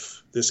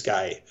life, this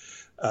guy.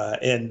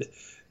 And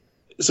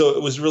so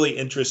it was really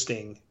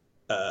interesting.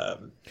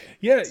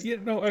 Actually,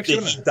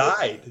 he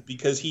died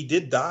because he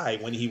did die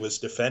when he was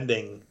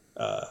defending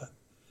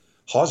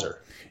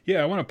Hauser.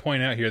 Yeah, I want to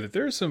point out here that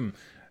there's some,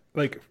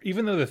 like,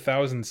 even though the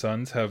Thousand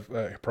Suns have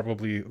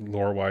probably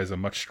lore-wise a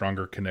much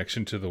stronger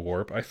connection to the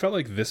warp, I felt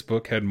like this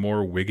book had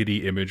more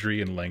wiggity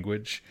imagery and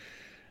language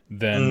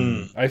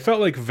than I felt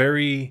like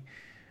very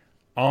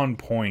on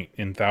point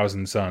in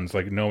Thousand Suns,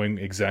 like knowing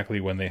exactly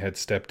when they had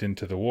stepped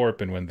into the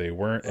warp and when they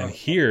weren't. And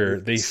here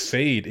they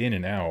fade in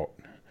and out.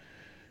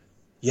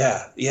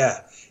 Yeah,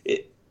 yeah.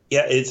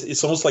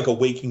 It's almost like a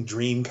waking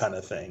dream kind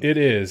of thing. It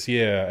is,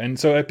 yeah. And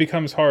so it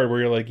becomes hard where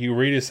you're like, you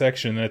read a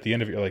section and at the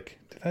end of it, you're like,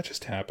 did that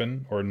just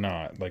happen or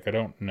not? Like, I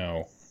don't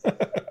know.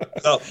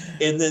 Oh,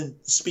 and then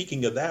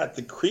speaking of that,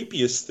 the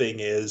creepiest thing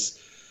is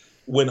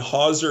when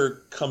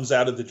Hauser comes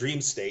out of the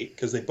dream state,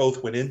 because they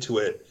both went into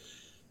it,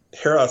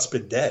 Heroth's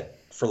been dead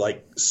for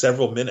like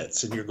several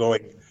minutes, and you're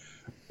going,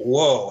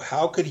 whoa,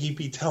 how could he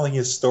be telling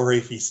his story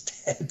if he's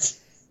dead?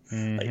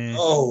 Mm-hmm. Like,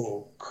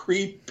 oh,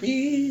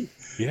 creepy.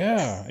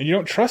 Yeah, and you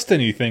don't trust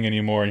anything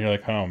anymore, and you're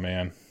like, oh,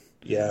 man.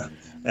 Yeah,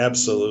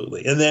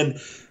 absolutely. And then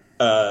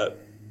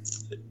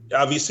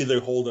obviously they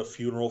hold a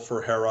funeral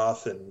for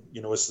Heroth, and,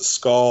 it's the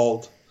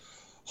Skald.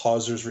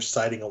 Hauser's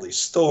reciting all these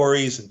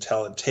stories and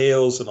telling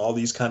tales and all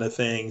these kind of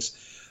things.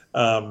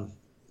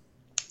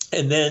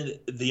 And then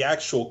the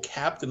actual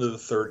captain of the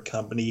third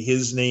company,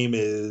 his name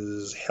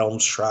is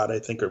Helmstrad, I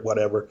think, or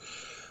whatever.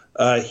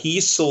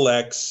 He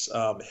selects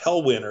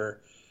Hellwinter,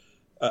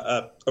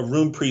 a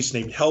rune priest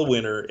named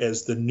Hellwinter,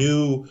 as the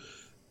new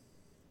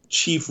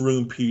chief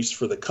rune priest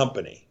for the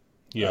company.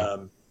 Yeah.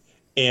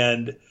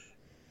 And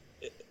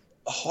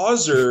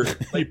Hauser,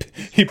 like,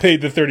 he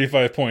paid the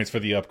 35 points for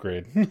the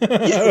upgrade. Yeah,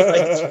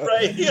 that's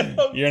right.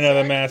 You're now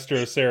the master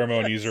of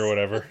ceremonies or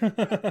whatever.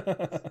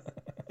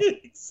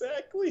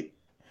 Exactly.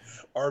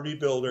 Army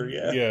builder,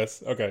 yeah.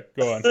 Yes. Okay,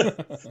 go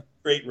on.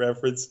 Great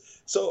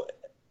reference. So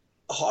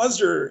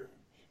Hauser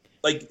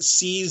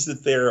sees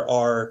that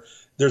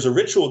there's a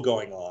ritual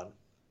going on,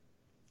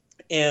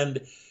 and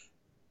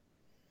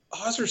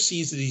Hauser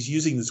sees that he's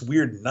using this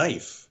weird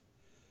knife,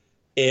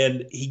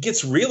 and he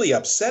gets really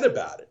upset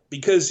about it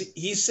because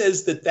he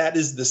says that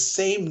is the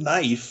same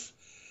knife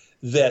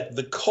that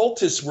the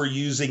cultists were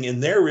using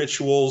in their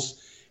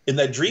rituals in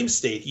that dream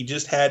state he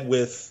just had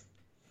with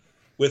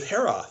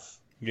Heroth.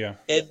 Yeah.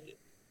 And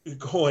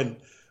going,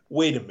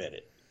 wait a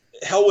minute.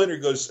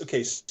 Hellwinter goes,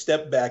 okay,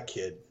 step back,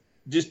 kid.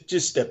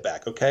 Just step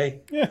back, okay?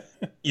 Yeah.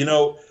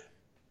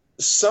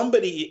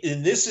 Somebody,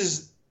 and this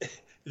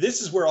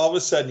is where all of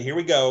a sudden, here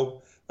we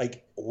go.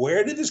 Like,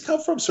 where did this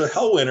come from? So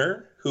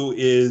Hellwinter, who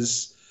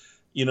is,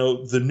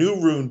 the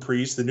new rune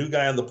priest, the new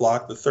guy on the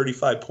block, the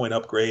 35-point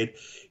upgrade,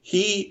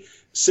 he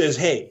says,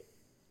 hey,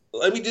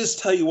 let me just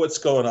tell you what's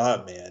going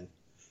on, man.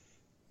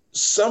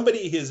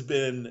 Somebody has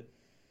been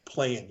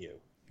playing you.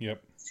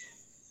 Yep.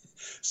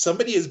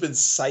 Somebody has been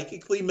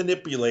psychically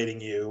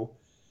manipulating you.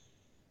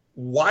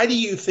 Why do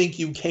you think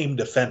you came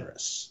to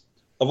Fenris?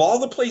 Of all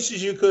the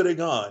places you could have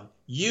gone,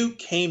 you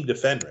came to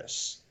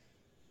Fenris.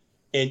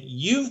 And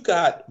you've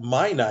got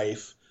my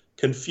knife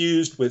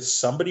confused with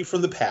somebody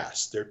from the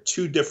past. They're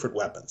two different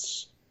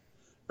weapons,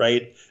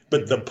 right?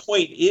 But the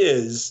point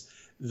is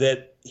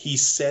that he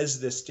says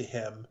this to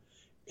him,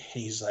 and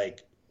he's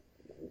like,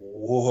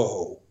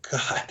 whoa,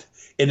 God.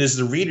 And as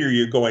the reader,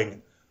 you're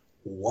going,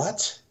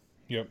 what?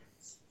 Yep.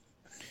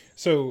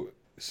 So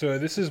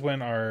this is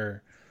when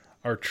our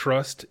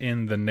trust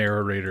in the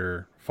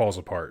narrator falls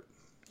apart.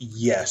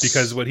 Yes.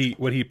 Because what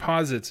he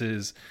posits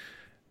is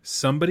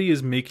somebody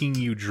is making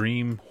you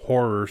dream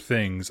horror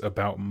things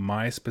about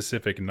my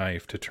specific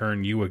knife to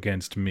turn you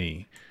against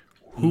me.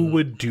 Who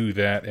would do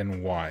that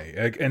and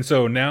why? And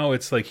so now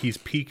it's like he's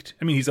peaked.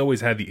 I mean, he's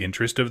always had the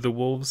interest of the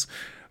wolves,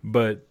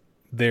 but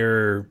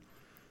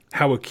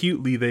how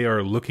acutely they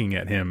are looking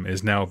at him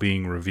is now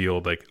being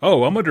revealed. Like,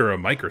 oh, I'm under a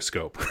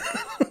microscope.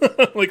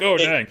 Like, oh,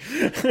 dang.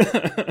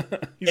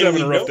 He's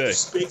having a rough day.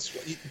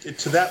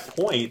 To that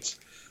point,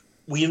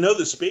 we know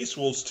the space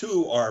wolves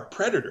too are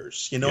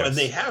predators, yes. And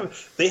they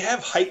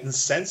have heightened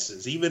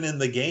senses. Even in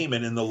the game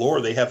and in the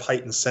lore, they have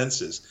heightened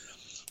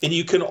senses. And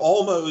you can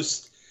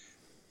almost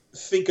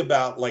think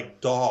about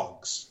like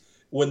dogs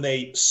when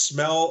they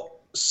smell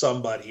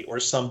somebody or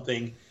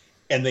something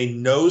and they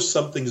know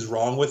something's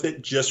wrong with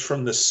it just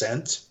from the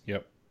scent.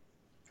 Yep.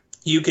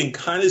 You can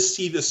kind of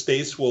see the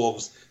space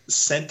wolves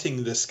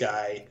scenting this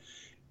guy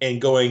and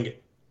going,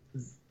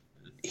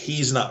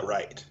 he's not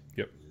right.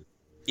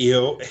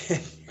 Yep.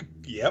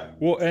 Yep.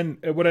 Well, and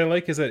what I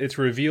like is that it's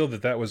revealed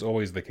that was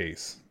always the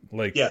case.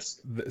 Like, yes.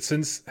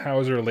 Since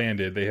Hauser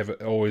landed, they have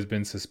always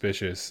been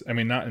suspicious. I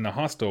mean, not in a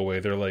hostile way.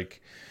 They're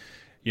like,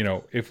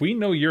 if we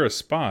know you're a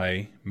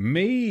spy,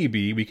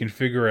 maybe we can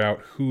figure out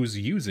who's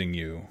using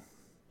you.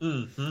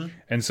 Mm-hmm.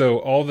 And so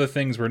all the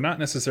things were not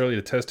necessarily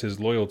to test his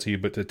loyalty,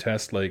 but to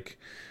test, like,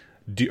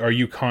 are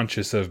you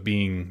conscious of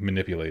being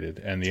manipulated?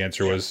 And the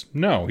answer was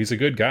no. He's a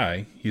good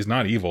guy. He's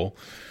not evil.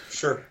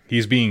 Sure.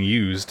 He's being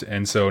used,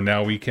 and so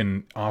now we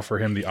can offer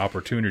him the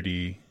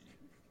opportunity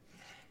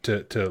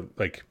to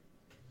like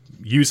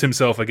use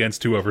himself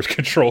against whoever's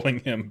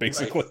controlling him,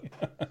 basically.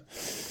 Right.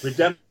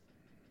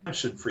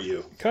 Redemption for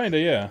you. Kinda,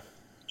 yeah.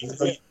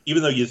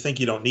 Even though you think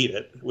you don't need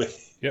it.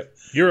 Yep.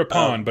 You're a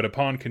pawn, but a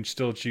pawn can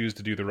still choose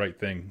to do the right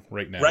thing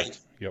right now. Right.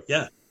 Yep.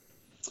 Yeah.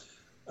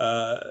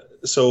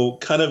 So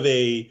kind of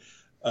a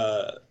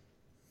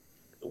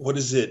what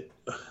is it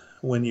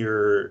when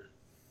you're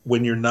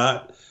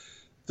not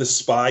the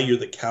spy, you're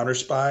the counter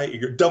spy,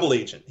 you're a double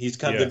agent. They're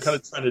kind Yes.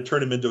 of trying to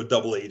turn him into a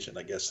double agent.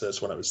 I guess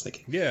that's what I was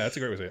thinking. Yeah, that's a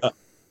great way to say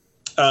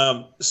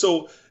it.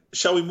 So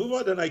shall we move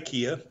on to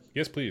IKEA?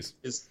 Yes, please.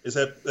 Is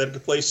that a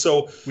good place?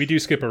 So We do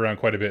skip around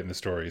quite a bit in the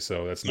story,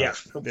 so that's not. yeah,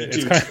 we It's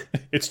do.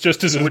 it's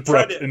just as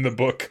abrupt in the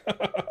book.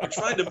 We're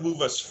trying to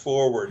move us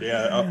forward,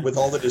 with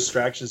all the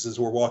distractions as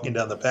we're walking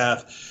down the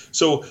path.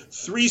 So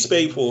 3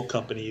 Spayful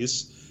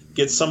companies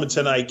get summoned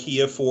to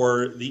IKEA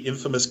for the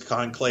infamous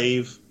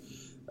conclave.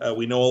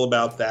 We know all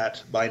about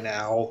that by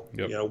now.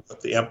 Yep. You know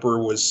what the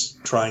emperor was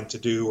trying to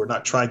do, or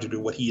not trying to do,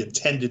 what he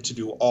intended to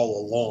do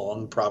all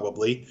along,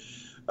 probably.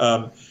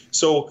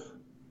 So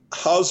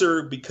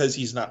Hauser, because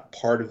he's not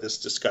part of this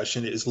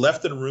discussion, is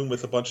left in a room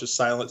with a bunch of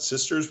silent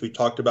sisters. We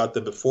talked about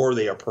them before.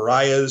 They are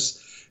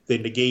pariahs. They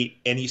negate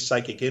any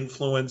psychic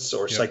influence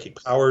or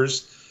psychic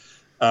powers.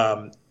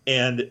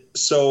 And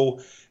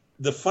so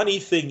the funny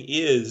thing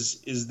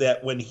is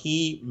that when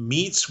he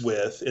meets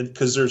with, and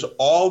because there's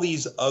all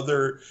these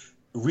other,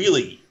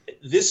 really,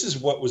 this is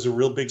what was a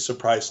real big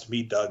surprise to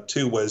me, Doug,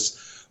 too,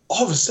 was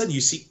all of a sudden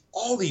you see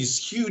all these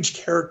huge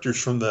characters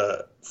from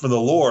the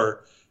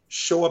lore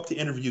show up to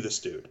interview this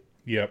dude.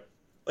 Yep.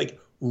 Like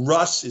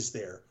Russ is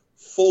there,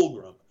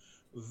 Fulgrim,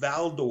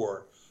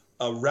 Valdor,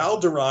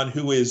 Raldoron,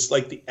 who is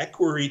like the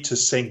equerry to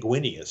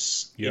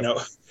Sanguinius. Yep. You know,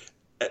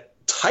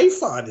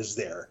 Typhon is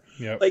there.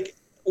 Yep. Like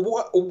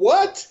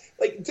what?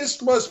 Like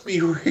this must be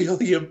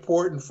really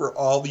important for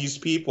all these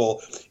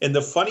people. And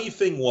the funny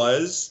thing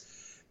was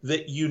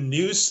that you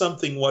knew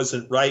something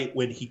wasn't right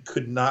when he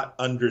could not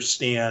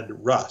understand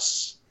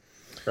Russ,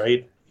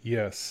 right?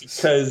 Yes.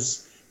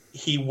 Because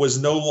he was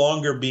no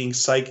longer being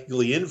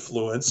psychically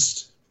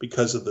influenced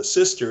because of the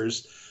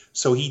sisters,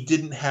 so he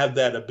didn't have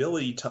that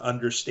ability to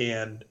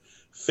understand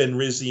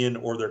Fenrisian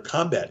or their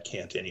combat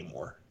cant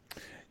anymore.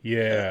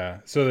 Yeah.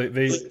 So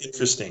they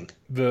interesting.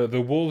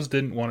 The wolves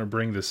didn't want to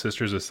bring the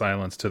Sisters of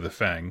Silence to the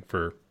Fang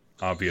for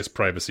obvious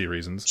privacy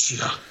reasons.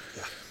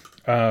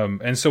 Yeah.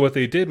 And so what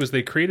they did was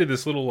they created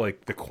this little,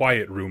 like, the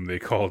quiet room, they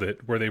called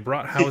it, where they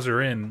brought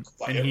Hauser in,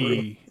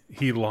 and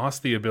he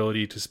lost the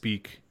ability to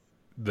speak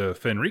the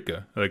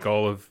Fenrica, like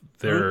all of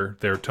their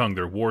tongue,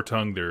 their war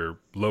tongue, their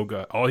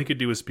all he could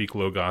do was speak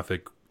Low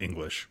Gothic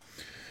English.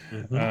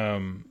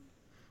 Mm-hmm.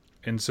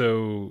 And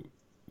so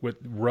what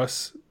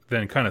Russ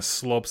then kind of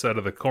slopes out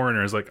of the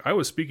corner is like, I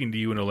was speaking to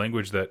you in a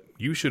language that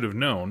you should have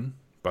known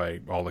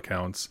by all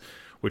accounts,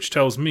 which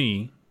tells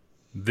me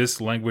this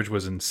language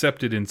was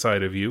incepted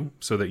inside of you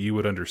so that you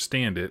would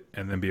understand it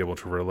and then be able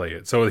to relay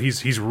it. So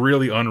he's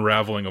really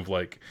unraveling of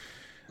like,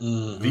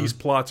 these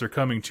plots are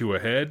coming to a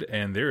head,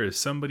 and there is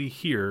somebody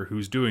here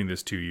who's doing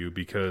this to you,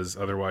 because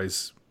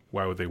otherwise,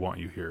 why would they want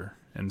you here?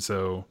 And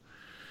so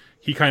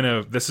he kind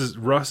of,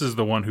 Russ is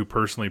the one who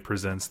personally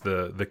presents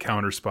the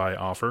counter spy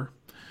offer,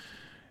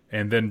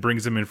 and then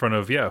brings him in front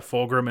of,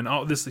 Fulgrim and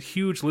all this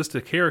huge list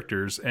of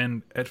characters.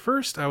 And at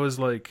first I was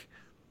like,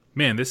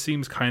 man, this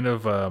seems kind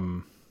of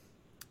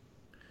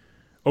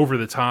over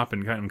the top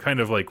and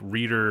kind of like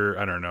reader,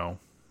 I don't know.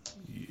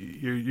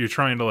 You're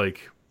trying to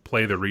like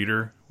play the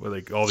reader with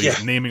like all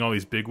these naming all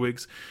these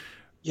bigwigs.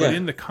 But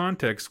in the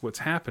context, what's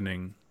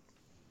happening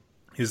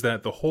is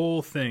that the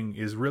whole thing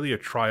is really a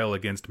trial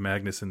against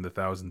Magnus and the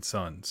Thousand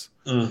Sons.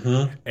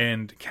 Mm-hmm.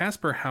 And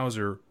Caspar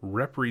Hauser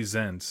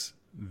represents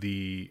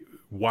the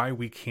why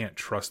we can't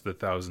trust the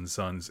Thousand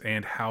Sons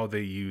and how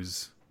they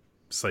use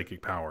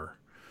psychic power.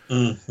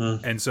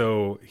 Mm-hmm. And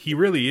so he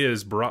really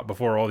is brought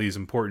before all these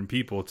important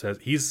people.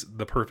 He's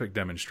the perfect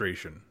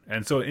demonstration.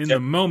 And so in the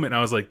moment,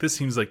 I was like, this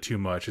seems like too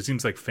much. It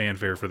seems like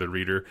fanfare for the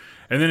reader.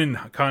 And then in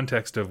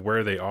context of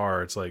where they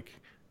are, it's like,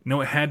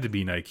 no, it had to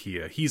be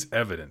Nikea. He's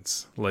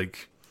evidence.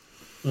 Like,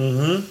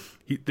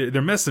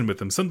 they're messing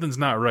with him. Something's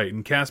not right.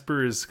 And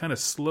Caspar is kind of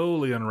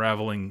slowly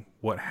unraveling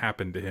what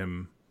happened to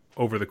him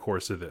over the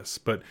course of this.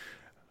 But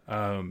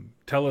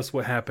tell us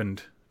what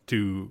happened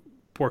to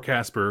poor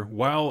Caspar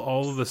while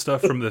all of the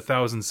stuff from the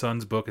Thousand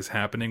Sons book is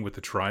happening with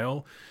the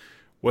trial.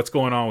 What's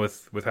going on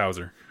with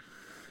Hauser?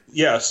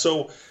 Yeah,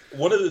 so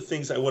one of the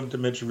things I wanted to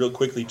mention real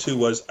quickly too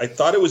was I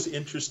thought it was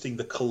interesting,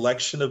 the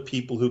collection of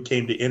people who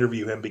came to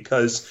interview him,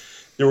 because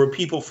there were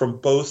people from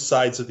both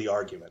sides of the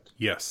argument.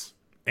 Yes.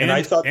 And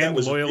I thought that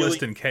was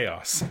loyalist really, and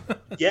chaos.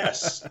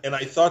 Yes, and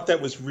I thought that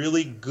was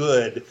really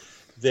good,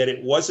 that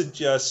it wasn't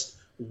just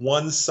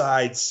one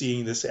side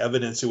seeing this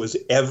evidence. It was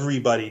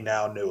everybody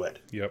now knew it,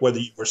 whether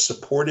you were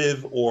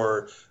supportive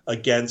or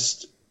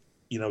against,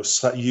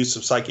 use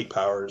of psychic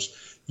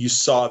powers. You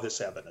saw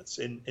this evidence,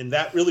 and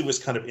that really was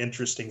kind of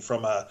interesting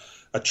from a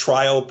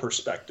trial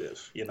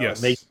perspective.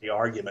 Making the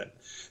argument.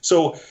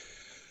 So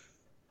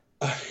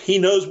he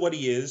knows what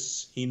he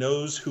is. He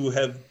knows who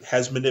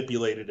has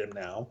manipulated him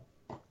now,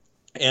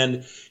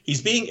 and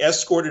he's being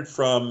escorted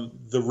from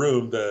the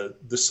room,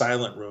 the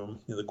silent room,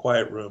 the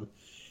quiet room,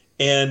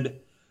 and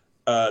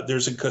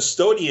there's a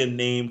custodian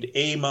named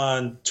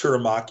Amon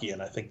Turamakian.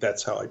 I think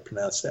that's how I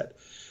pronounce that.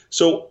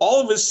 So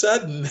all of a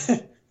sudden,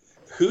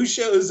 who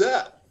shows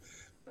up?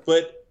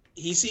 But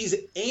he sees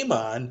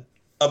Amon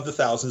of the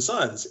Thousand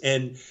Sons.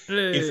 And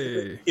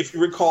Hey. if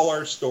you recall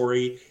our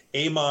story,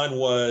 Aemon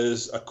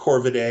was a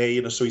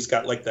Corvidae, so he's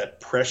got like that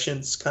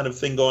prescience kind of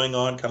thing going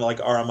on, kind of like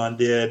Ahriman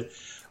did.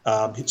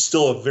 He's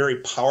still a very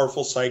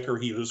powerful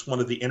psyker. He was one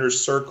of the inner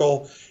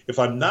circle. If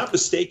I'm not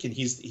mistaken,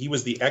 he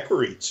was the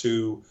equerry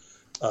to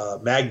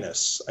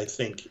Magnus, I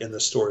think, in the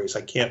stories.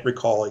 I can't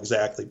recall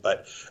exactly,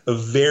 but a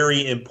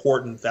very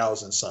important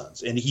Thousand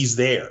Sons. And he's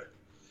there.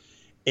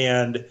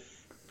 And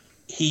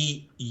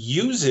he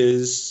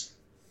uses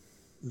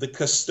the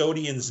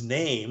custodian's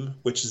name,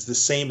 which is the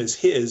same as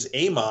his,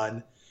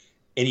 Aemon,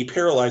 and he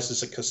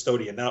paralyzes a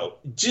custodian. Now,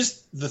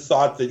 just the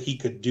thought that he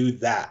could do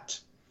that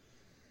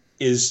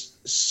is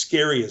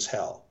scary as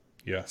hell.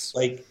 Yes.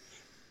 Like,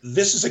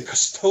 this is a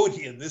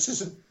custodian. This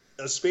isn't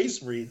a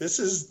space marine. This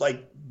is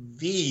like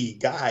the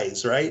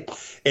guys, right?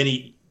 And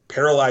he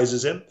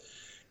paralyzes him.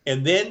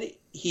 And then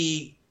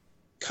he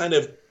kind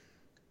of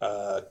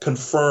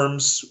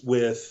confirms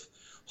with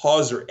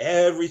Hauser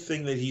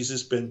everything that he's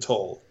just been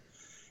told.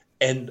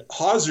 And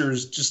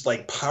Hauser's just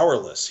like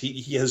powerless.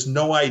 He has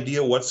no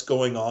idea what's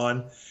going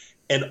on.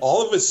 And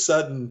all of a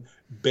sudden,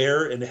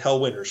 Bear and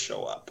Hellwinter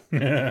show up.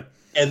 And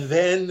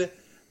then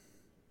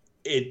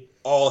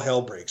all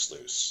hell breaks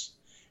loose.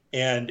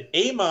 And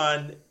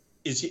Aemon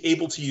is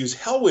able to use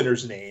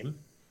Hellwinter's name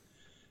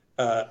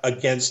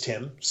against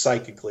him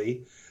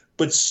psychically.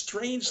 But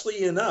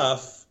strangely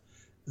enough,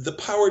 the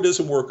power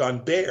doesn't work on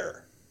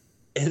Bear.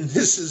 And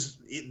this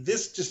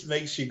just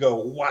makes you go,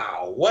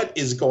 wow, what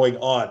is going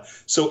on?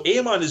 So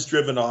Aemon is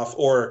driven off,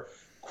 or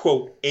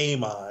quote,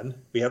 Aemon.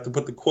 We have to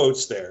put the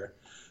quotes there.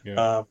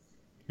 Yeah.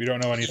 We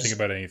don't know anything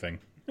about anything.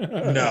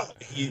 No,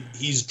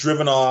 he's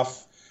driven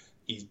off.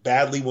 He's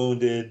badly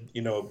wounded,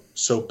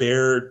 so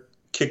Bear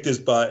kicked his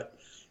butt.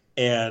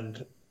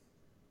 And,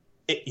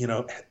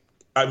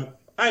 I'm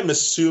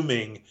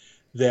assuming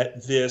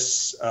that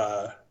this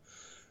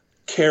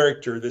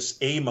character, this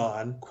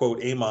Aemon, quote,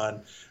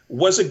 Aemon,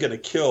 wasn't going to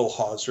kill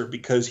Hauser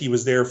because he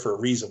was there for a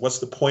reason. What's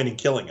the point in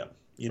killing him?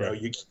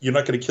 Right. You're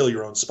not going to kill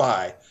your own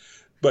spy,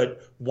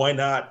 but why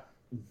not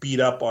beat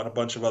up on a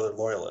bunch of other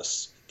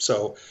loyalists?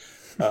 So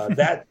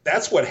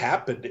that's what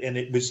happened, and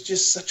it was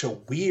just such a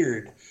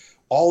weird,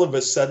 all of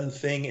a sudden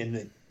thing,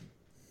 and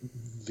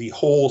the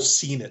whole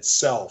scene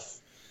itself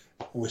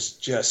was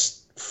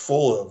just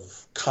full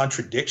of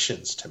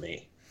contradictions to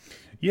me.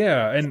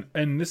 Yeah,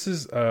 and this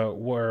is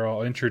where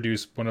I'll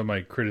introduce one of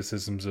my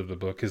criticisms of the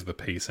book is the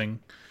pacing.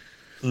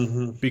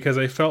 Mm-hmm. Because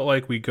I felt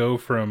like we go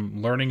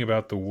from learning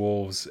about the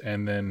wolves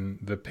and then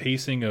the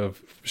pacing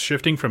of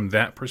shifting from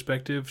that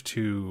perspective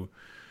to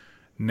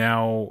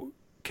now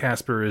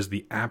Casper is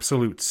the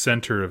absolute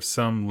center of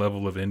some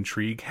level of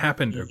intrigue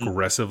happened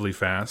aggressively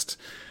fast.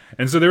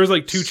 And so there was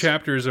like 2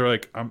 chapters that are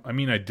like,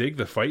 I dig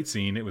the fight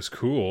scene. It was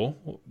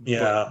cool.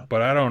 Yeah.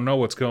 But I don't know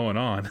what's going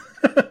on.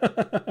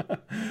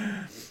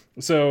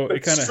 So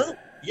it kind of,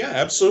 yeah,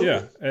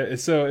 absolutely. Yeah.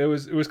 So it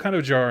was kind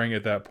of jarring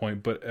at that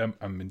point, but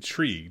I'm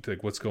intrigued,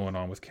 like what's going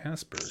on with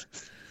Casper.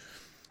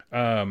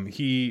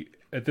 He,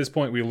 at this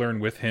point, we learn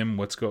with him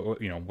what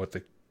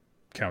the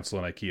Council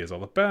on Ikea is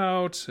all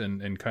about,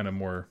 and kind of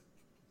more,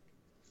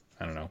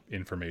 I don't know,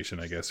 information,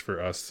 I guess,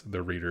 for us,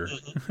 the reader,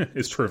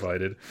 is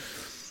provided.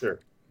 Sure.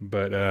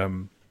 But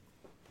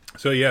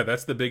so yeah,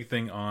 that's the big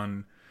thing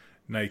on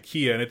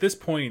Ikea, and at this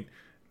point,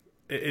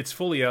 it's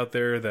fully out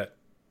there that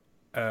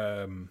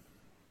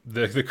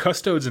the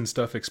custodes and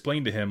stuff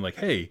explained to him, like,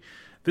 hey,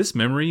 this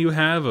memory you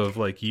have of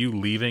like you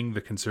leaving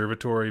the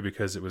conservatory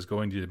because it was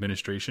going to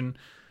administration,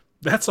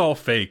 that's all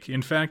fake.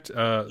 In fact,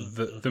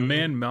 the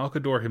man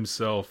Malcador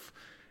himself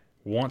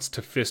wants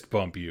to fist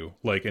bump you,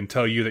 like, and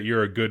tell you that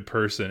you're a good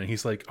person. And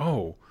he's like,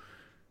 oh,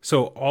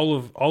 so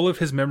all of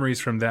his memories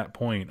from that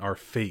point are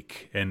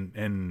fake,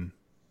 and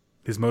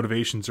his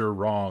motivations are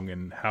wrong,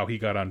 and how he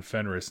got on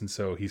Fenris. And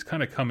so he's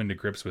kind of coming to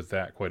grips with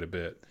that quite a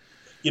bit.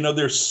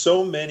 There's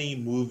so many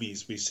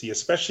movies we see,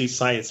 especially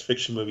science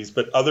fiction movies,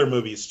 but other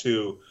movies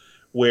too,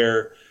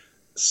 where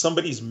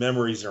somebody's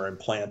memories are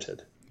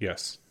implanted.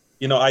 Yes.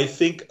 I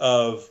think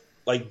of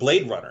like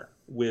Blade Runner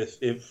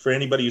for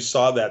anybody who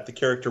saw that, the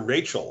character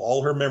Rachel,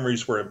 all her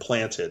memories were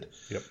implanted.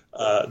 Yep.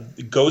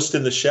 Ghost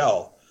in the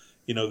Shell,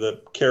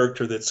 the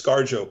character that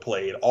ScarJo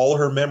played, all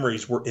her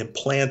memories were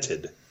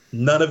implanted.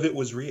 None of it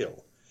was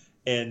real.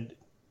 And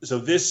so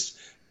this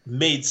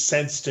made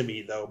sense to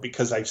me, though,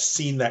 because I've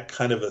seen that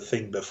kind of a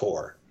thing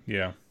before.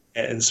 Yeah.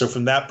 And so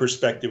from that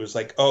perspective, it was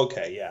like,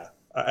 okay, yeah,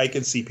 I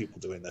can see people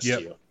doing this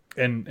to you.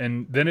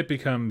 And then it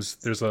becomes,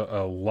 there's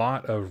a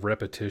lot of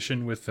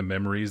repetition with the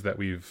memories that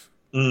we've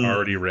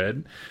already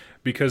read,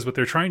 because what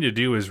they're trying to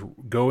do is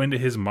go into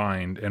his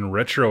mind and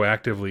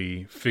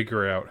retroactively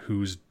figure out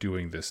who's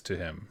doing this to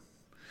him.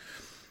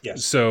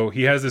 Yes. So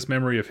he has this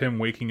memory of him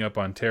waking up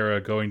on Terra,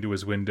 going to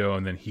his window,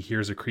 and then he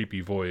hears a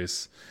creepy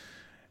voice.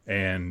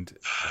 And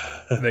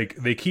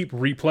they keep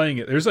replaying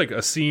it. There's like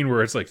a scene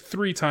where it's like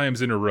 3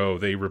 times in a row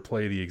they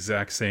replay the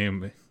exact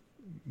same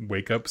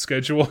wake up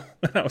schedule.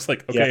 And I was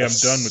like, okay,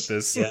 yes. I'm done with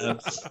this.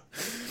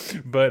 Yes.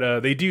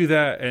 But they do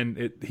that,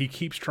 and he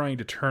keeps trying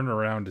to turn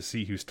around to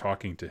see who's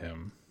talking to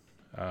him.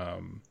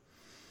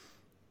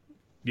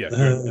 Yeah.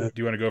 Do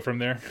you want to go from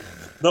there?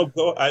 No,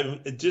 go. I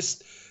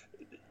just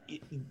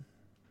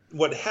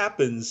what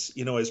happens,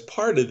 as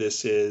part of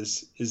this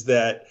is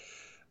that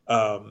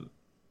um,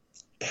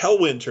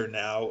 Hellwinter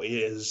now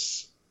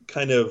is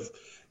kind of,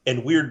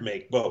 and Weird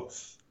Make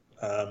both.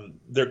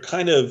 They're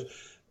kind of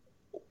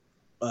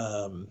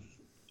um,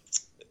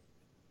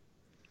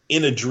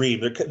 in a dream.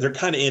 They're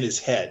kind of in his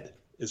head,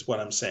 is what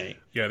I'm saying.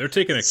 Yeah, they're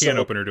taking a can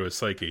opener to his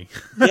psyche.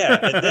 Yeah,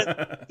 and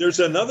then there's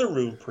another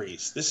rune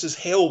priest. This is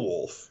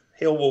Hailwolf.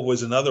 Hailwolf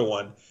was another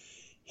one.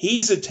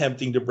 He's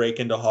attempting to break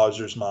into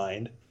Hauser's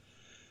mind,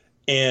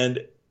 and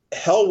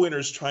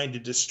Hellwinter's trying to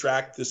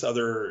distract this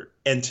other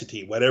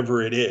entity,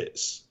 whatever it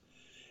is.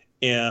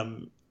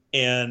 And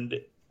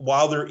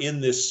while they're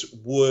in this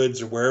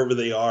woods or wherever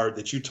they are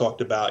that you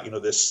talked about,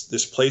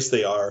 this place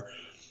they are,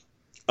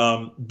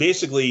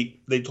 basically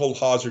they told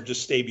Hauser,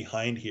 just stay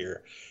behind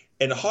here.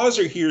 And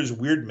Hauser hears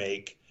Weird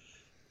Make,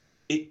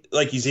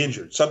 like he's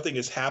injured. Something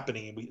is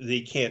happening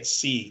they can't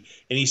see.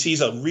 And he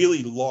sees a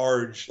really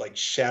large, like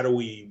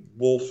shadowy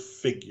wolf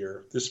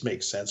figure. This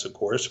makes sense, of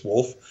course,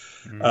 wolf.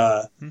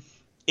 Mm-hmm.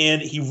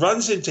 And he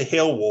runs into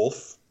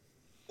Hailwolf,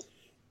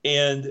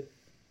 and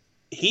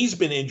he's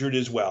been injured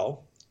as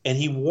well. And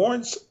he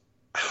warns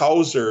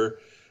Hauser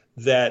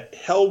that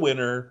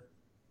Hellwinter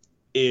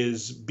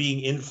is being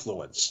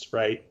influenced,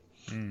 right?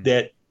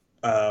 That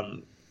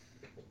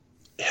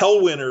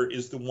Hellwinter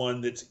is the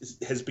one that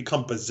has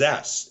become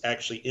possessed,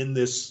 actually, in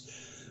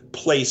this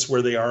place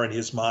where they are in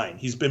his mind.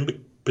 He's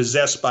been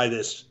possessed by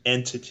this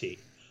entity.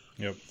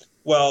 Yep.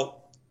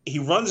 Well, he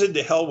runs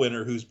into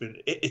Hellwinter, who's been...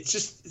 It's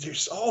just...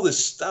 There's all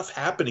this stuff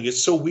happening.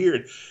 It's so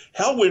weird.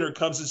 Hellwinter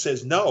comes and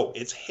says, no,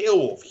 it's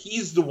Hailwolf.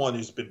 He's the one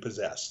who's been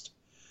possessed.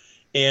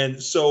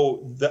 And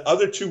so the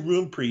other two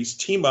rune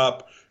priests team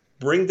up,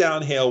 bring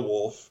down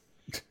Hailwolf,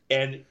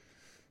 and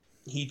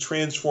he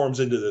transforms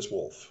into this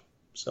wolf.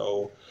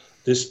 So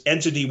this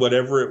entity,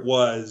 whatever it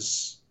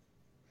was,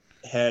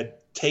 had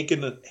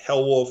taken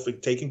Hailwolf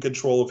and taken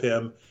control of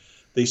him.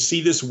 They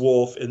see this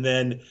wolf, and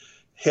then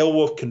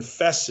Hailwolf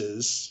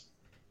confesses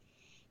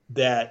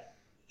that,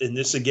 and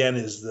this again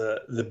is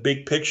the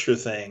big picture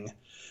thing,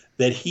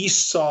 that he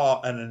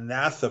saw an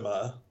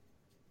anathema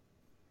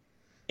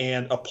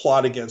and a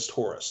plot against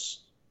Horus.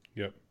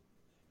 Yep.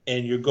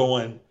 And you're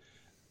going,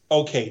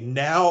 okay,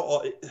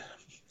 now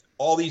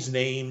all these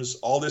names,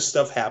 all this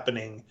stuff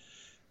happening,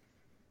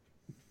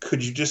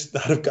 could you just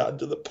not have gotten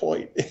to the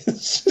point?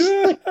 It's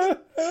just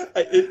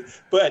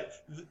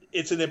but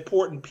it's an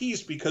important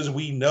piece because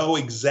we know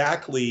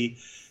exactly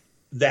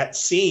that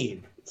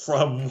scene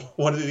from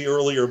one of the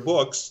earlier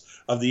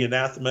books of the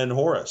Anathema and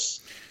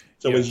Horus.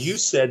 So yes. As you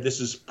said, this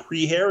is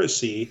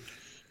pre-heresy.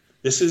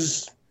 This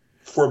is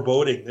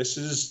foreboding. This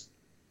is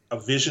a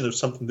vision of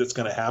something that's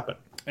going to happen.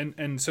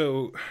 And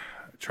so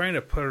trying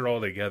to put it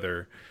all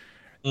together,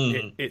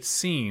 it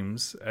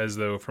seems as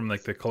though from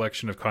like the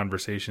collection of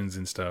conversations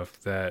and stuff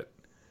that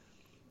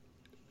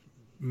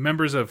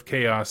members of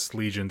Chaos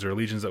Legions or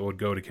legions that would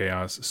go to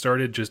Chaos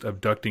started just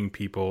abducting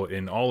people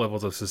in all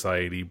levels of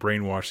society,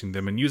 brainwashing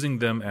them, and using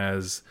them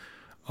as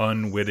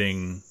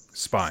unwitting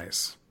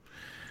spies.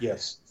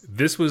 Yes.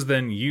 This was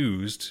then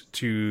used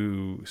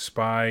to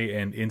spy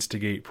and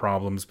instigate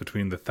problems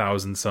between the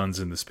Thousand Sons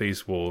and the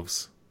Space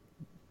Wolves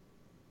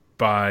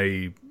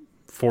by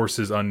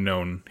forces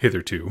unknown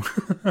hitherto.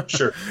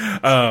 Sure.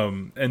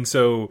 And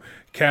so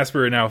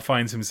Casper now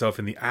finds himself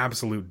in the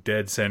absolute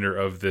dead center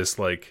of this,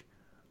 like,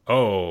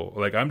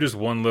 I'm just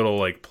one little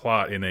like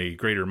plot in a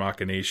greater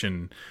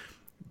machination.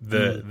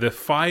 The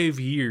 5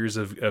 years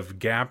of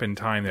gap in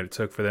time that it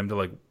took for them to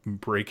like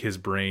break his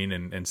brain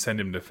and send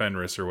him to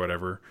Fenris or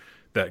whatever,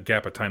 that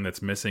gap of time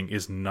that's missing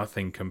is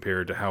nothing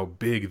compared to how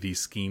big these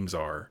schemes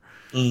are.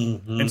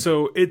 Mm-hmm. And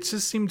so it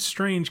just seemed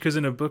strange because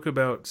in a book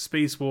about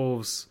space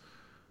wolves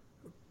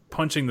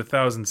punching the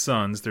Thousand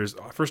Sons, there's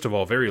first of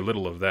all very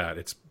little of that.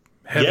 It's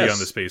heavy on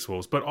the space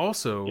wolves, but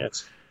also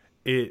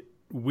it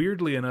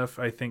weirdly enough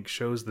I think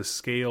shows the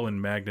scale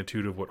and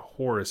magnitude of what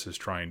Horus is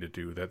trying to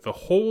do. That the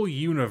whole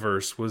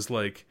universe was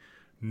like,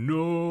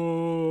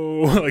 no,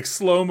 like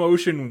slow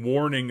motion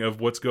warning of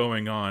what's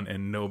going on,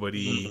 and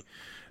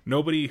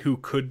nobody who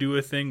could do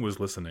a thing was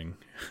listening.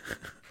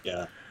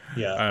 Yeah.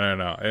 I don't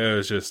know. It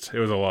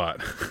was a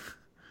lot.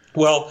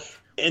 Well,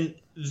 and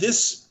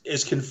this,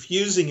 as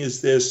confusing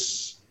as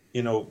this,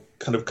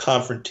 kind of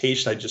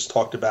confrontation I just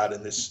talked about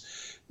in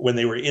this, when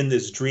they were in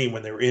this dream,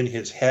 when they were in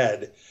his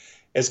head,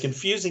 as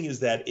confusing as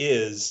that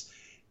is,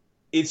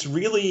 it's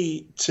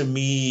really, to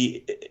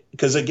me,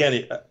 because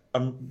again,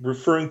 I'm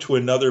referring to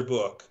another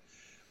book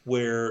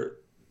where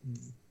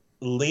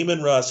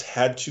Lehman Russ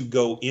had to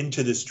go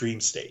into this dream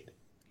state.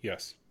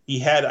 Yes. He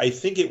had, I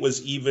think it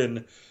was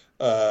even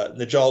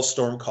Najal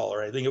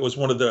Stormcaller. I think it was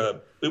one of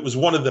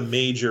the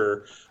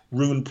major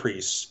rune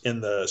priests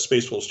in the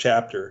Space Wolves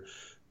chapter,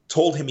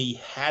 told him he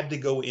had to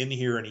go in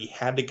here and he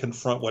had to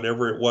confront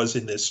whatever it was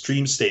in this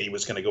dream state he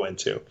was going to go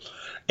into.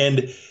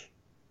 And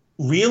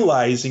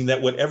realizing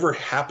that whatever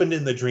happened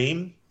in the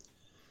dream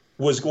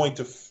was going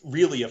to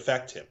really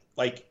affect him.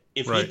 Like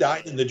if he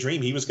died in the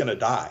dream, he was going to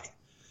die.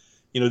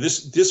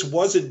 this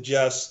wasn't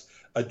just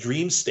a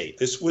dream state.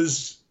 This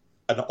was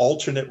an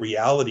alternate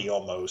reality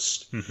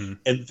almost. Mm-hmm.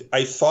 And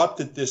I thought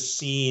that this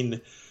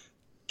scene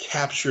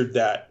captured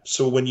that.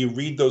 So when you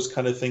read those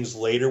kind of things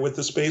later with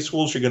the Space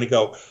Wolves, you're going to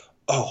go,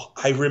 oh,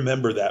 I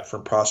remember that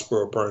from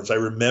Prospero Burns. I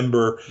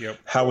remember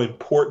how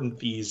important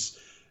these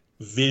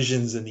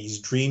visions and these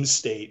dream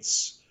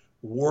states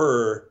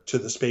were to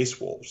the Space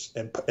Wolves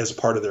and as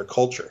part of their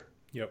culture.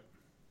 Yep.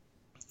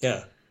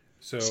 Yeah.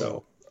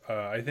 So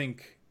I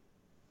think,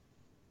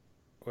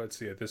 let's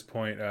see, at this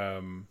point,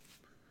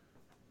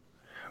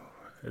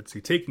 let's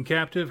see, taken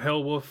captive,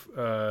 Hellwolf.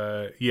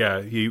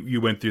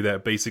 You went through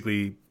that.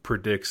 Basically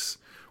predicts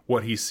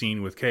what he's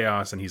seen with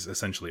Chaos, and he's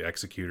essentially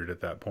executed at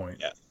that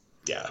point.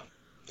 Yeah.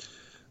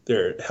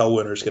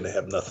 Hellwinter's going to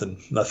have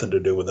nothing to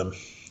do with him.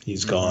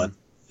 He's gone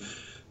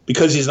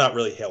because he's not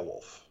really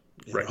Hellwolf,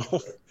 right?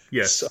 Know?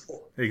 Yes, so,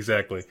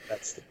 exactly.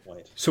 That's the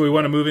point. So we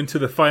want to move into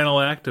the final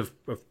act of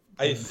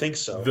I think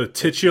so. The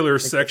titular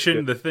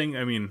section, the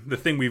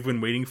thing we've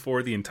been waiting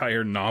for the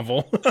entire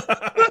novel.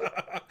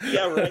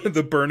 Yeah, right.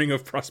 The burning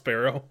of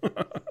Prospero.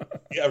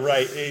 Yeah,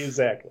 right.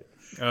 Exactly.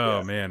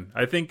 Oh man,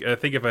 I think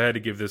if I had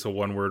to give this a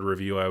one-word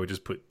review, I would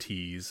just put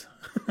tease.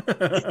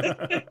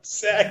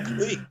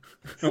 Exactly.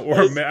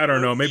 Or I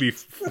don't know, maybe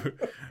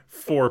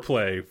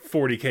foreplay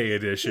 40K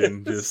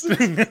edition, just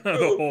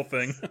the whole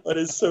thing. That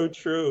is so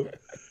true.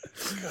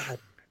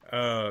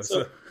 God.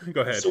 So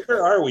go ahead. So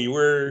where are we?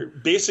 We're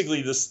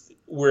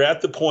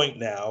at the point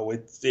now.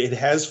 It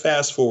has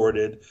fast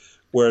forwarded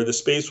where the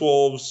Space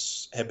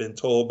Wolves have been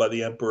told by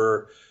the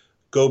Emperor,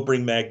 go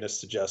bring Magnus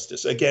to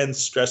justice. Again,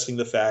 stressing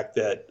the fact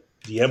that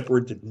the Emperor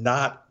did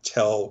not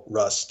tell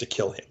Russ to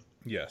kill him.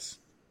 Yes.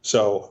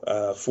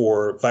 So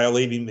for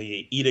violating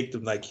the Edict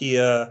of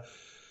Nicaea.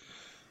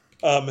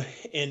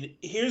 And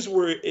here's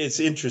where it's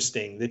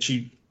interesting that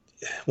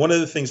one of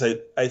the things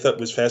I thought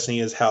was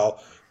fascinating is how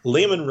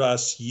Lehman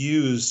Russ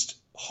used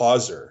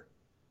Hauser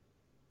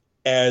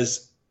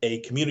as a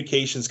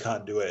communications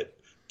conduit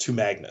to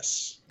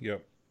Magnus.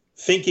 Yep.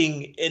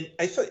 Thinking, and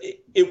I thought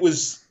it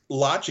was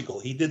logical.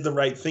 He did the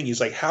right thing. He's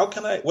like,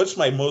 what's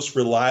my most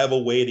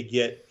reliable way to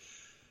get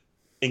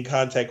in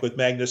contact with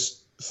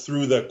Magnus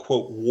through the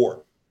quote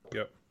warp?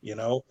 Yep.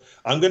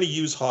 I'm going to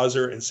use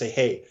Hauser and say,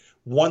 hey,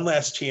 one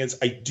last chance.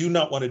 I do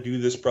not want to do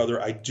this,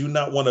 brother. I do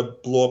not want to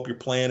blow up your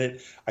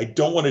planet. I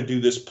don't want to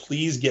do this.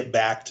 Please get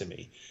back to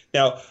me.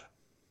 Now,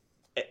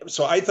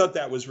 so I thought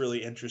that was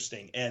really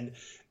interesting. And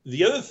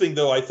the other thing,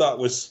 though, I thought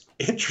was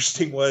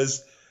interesting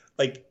was,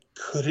 like,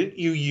 couldn't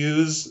you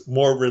use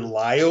more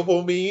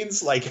reliable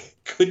means? Like,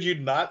 could you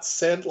not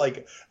send,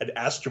 like, an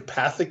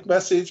astropathic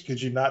message?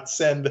 Could you not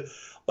send,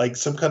 like,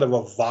 some kind of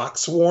a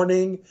Vox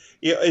warning?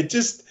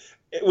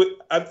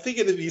 I'm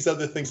thinking of these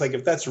other things, like,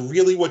 if that's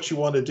really what you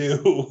want to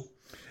do.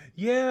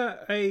 Yeah,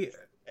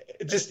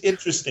 just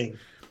interesting,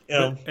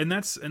 And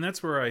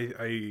that's where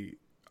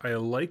I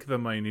like the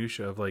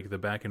minutia of, like, the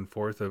back and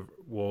forth of,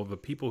 well, the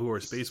people who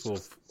are Space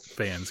Wolf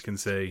fans can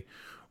say,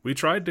 we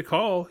tried to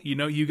call,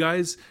 you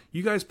guys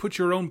put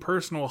your own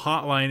personal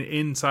hotline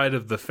inside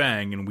of the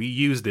Fang and we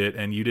used it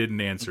and you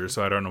didn't answer,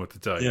 so I don't know what to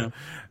tell you.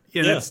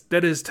 Yeah,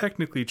 that is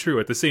technically true.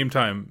 At the same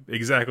time,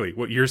 exactly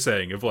what you're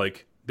saying of,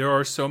 like, there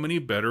are so many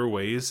better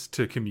ways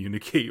to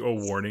communicate a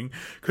warning,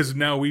 because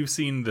now we've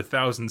seen the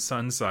Thousand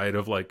Sun side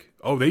of, like,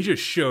 oh, they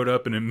just showed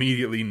up and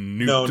immediately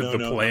nuked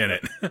the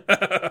planet.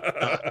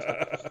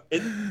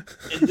 And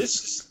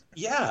this is,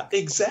 yeah,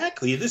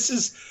 exactly. This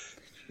is,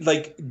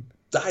 like,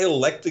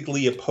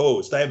 diametrically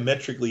opposed.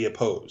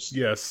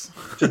 Yes.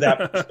 To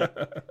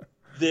that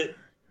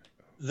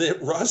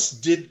that Russ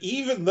did,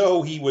 even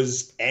though he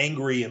was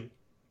angry and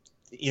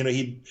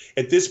he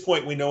at this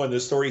point we know in the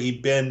story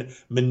he'd been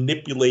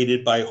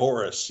manipulated by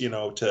Horus,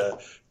 to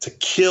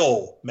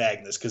kill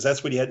Magnus, because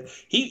that's what he had.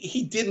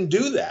 He didn't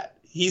do that.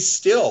 He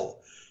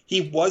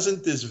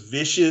wasn't this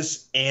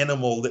vicious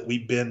animal that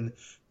we've been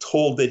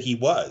told that he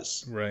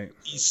was. Right.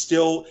 He's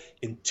still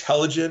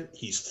intelligent.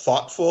 He's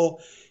thoughtful.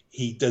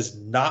 He does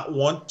not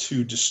want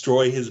to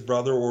destroy his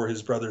brother or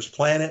his brother's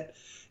planet.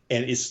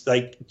 And it's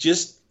like,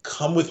 just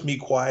come with me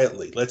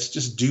quietly. Let's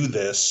just do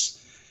this.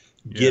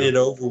 Get it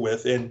over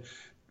with. And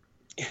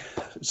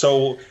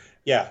so,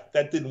 yeah,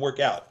 that didn't work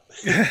out.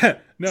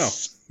 No,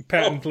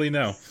 patently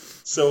no.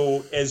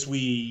 So as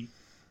we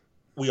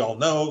all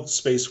know,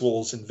 Space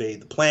Wolves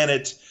invade the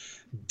planet,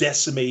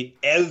 decimate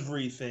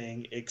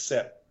everything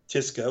except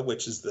Tiska,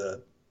 which is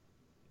the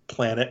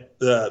planet,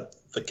 the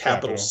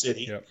capital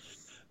city. Yep.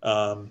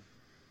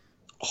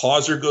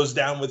 Hauser goes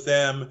down with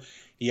them.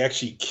 He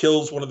actually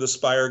kills one of the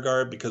Spire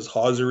Guard because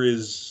Hauser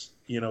is,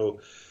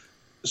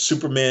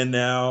 Superman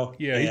now.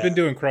 Yeah, he's been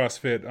doing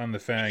CrossFit on the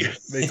Fang.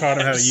 They taught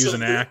him how to use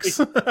an axe.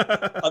 On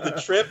the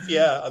trip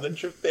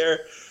there.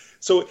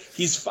 So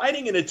he's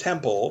fighting in a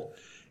temple,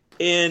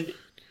 and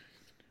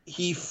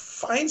he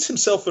finds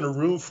himself in a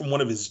room from one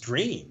of his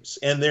dreams.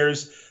 And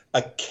there's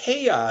a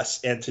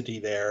chaos entity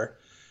there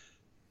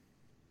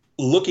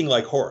looking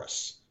like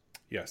Horus.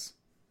 Yes.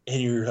 And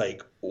you're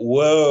like,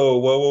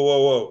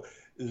 whoa.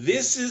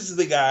 this is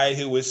the guy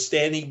who was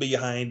standing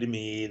behind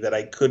me that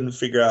I couldn't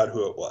figure out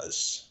who it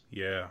was.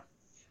 Yeah.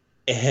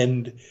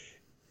 And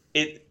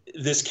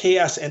this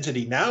chaos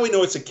entity, now we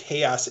know it's a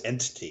chaos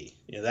entity.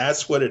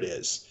 That's what it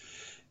is.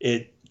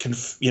 It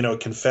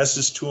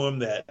confesses to him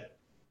that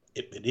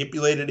it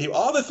manipulated him,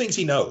 all the things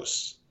he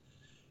knows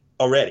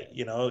already.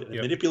 It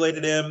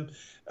manipulated him.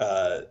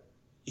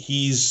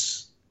 He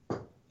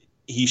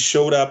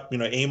showed up.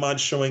 Amon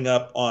showing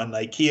up on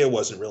Ikea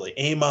wasn't really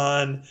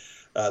Amon.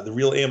 The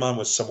real Amon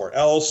was somewhere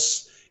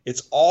else.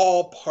 It's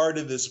all part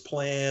of this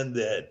plan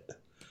that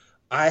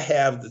I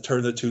have to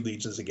turn the two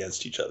legions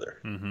against each other.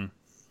 Mm-hmm.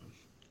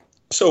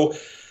 So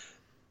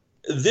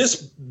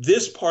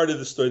this part of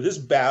the story, this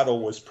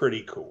battle was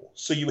pretty cool.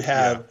 So you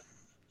have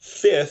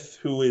Fifth,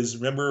 who is,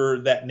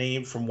 remember that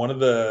name from one of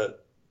the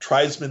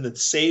tribesmen that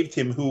saved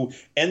him, who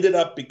ended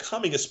up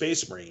becoming a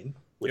space marine,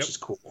 which is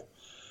cool,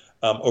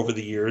 over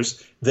the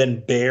years. Then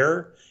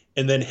Bear,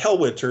 and then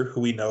Hellwinter,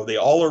 who we know, they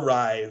all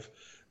arrive,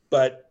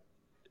 but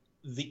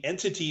the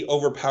entity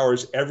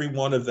overpowers every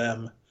one of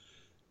them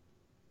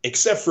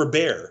except for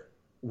Bear,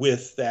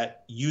 with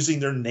that using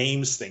their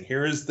names thing.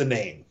 Here is the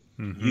name.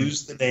 Mm-hmm.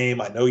 Use the name.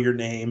 I know your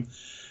name.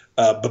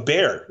 But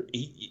Bear,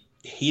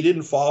 he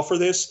didn't fall for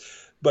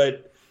this,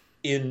 but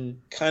in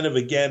kind of,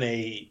 again,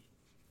 a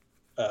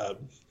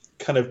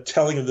kind of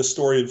telling of the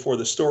story before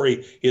the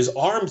story, his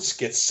arms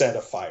get set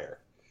afire.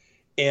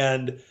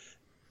 And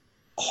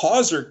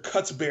Hauser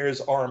cuts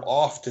Bear's arm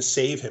off to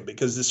save him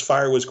because this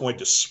fire was going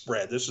to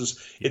spread. This was,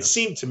 it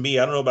seemed to me,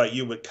 I don't know about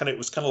you, but it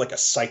was kind of like a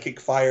psychic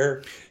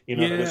fire.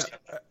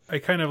 I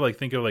kind of like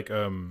think of like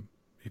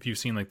if you've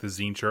seen like the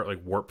zine chart, like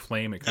Warp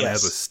Flame, it kind of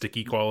has a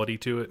sticky quality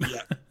to it.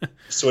 Yeah.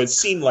 So it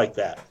seemed like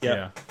that.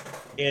 Yeah.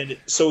 And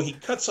so he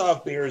cuts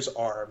off Bear's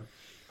arm,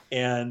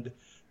 and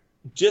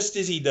just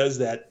as he does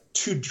that,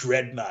 two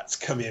dreadnoughts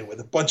come in with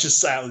a bunch of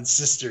Silent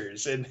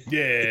Sisters, and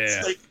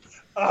it's like,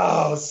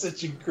 oh,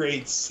 such a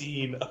great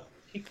scene. Oh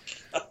my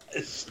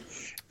gosh.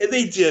 And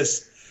they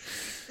just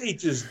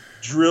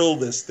drill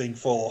this thing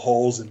full of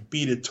holes and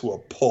beat it to a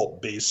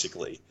pulp,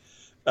 basically.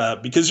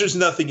 Because there's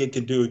nothing it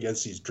can do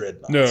against these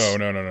dreadnoughts.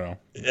 No.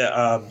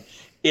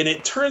 And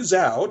it turns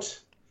out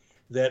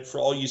that for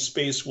all you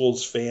Space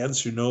Wolves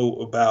fans who know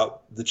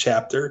about the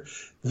chapter,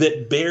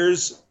 that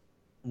Bear's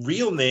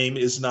real name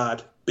is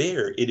not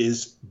Bear, it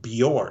is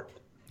Bjorn.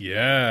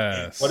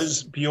 Yes. And what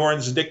is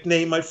Bjorn's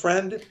nickname, my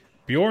friend?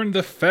 Bjorn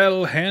the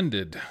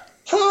Fell-Handed.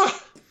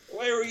 Ha!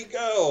 There we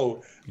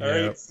go. All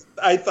right.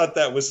 I thought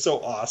that was so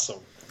awesome.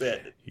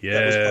 That was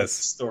part of the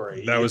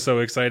story. That was so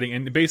exciting.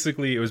 And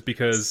basically it was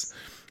because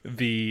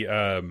the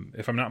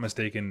if I'm not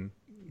mistaken,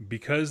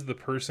 because the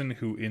person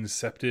who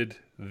incepted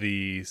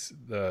the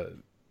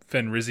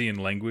Fenrisian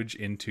language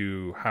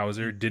into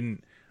Hauser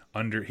didn't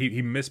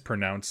he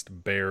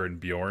mispronounced Bear and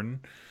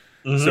Bjorn.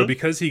 Mm-hmm. So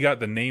because he got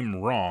the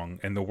name wrong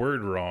and the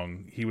word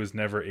wrong, he was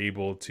never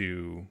able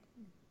to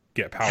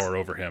get power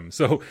over him.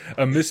 So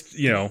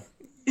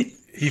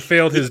he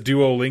failed his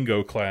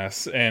Duolingo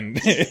class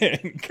and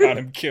got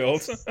him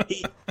killed.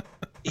 He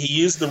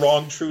used the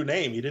wrong true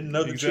name. He didn't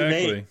know the true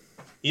name.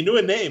 He knew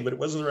a name, but it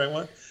wasn't the right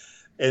one.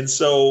 And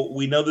so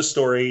we know the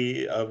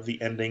story of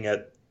the ending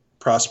at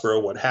Prospero,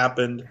 what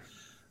happened.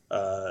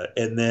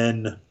 And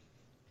then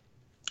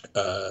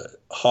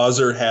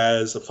Hauser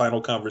has a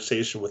final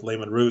conversation with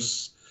Lehman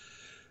Russ,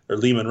 or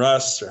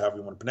however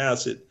you want to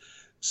pronounce it.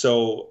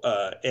 So,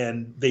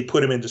 and they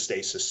put him into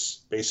stasis,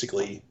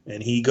 basically,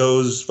 and he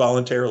goes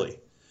voluntarily.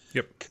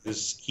 Yep.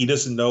 Because he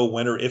doesn't know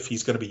when or if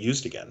he's going to be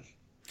used again.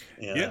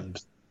 And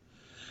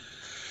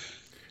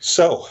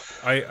so...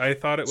 I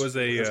thought it was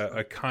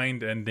a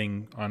kind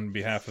ending on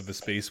behalf of the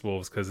Space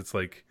Wolves, because it's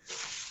like,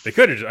 they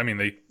could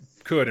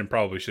and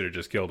probably should have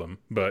just killed him,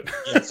 but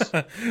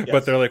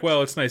but they're like,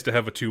 well, it's nice to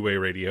have a two-way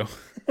radio.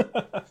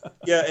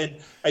 Yeah, and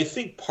I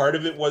think part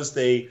of it was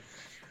they...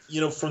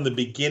 from the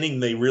beginning,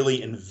 they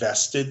really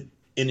invested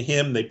in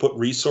him. They put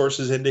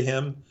resources into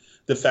him.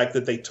 The fact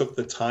that they took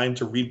the time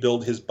to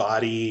rebuild his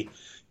body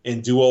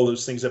and do all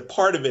those things. And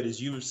part of it,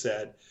 as you've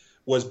said,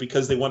 was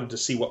because they wanted to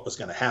see what was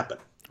going to happen.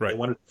 Right. They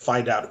wanted to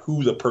find out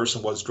who the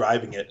person was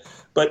driving it.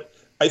 But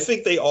I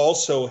think they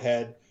also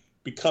had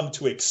become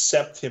to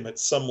accept him at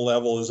some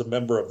level as a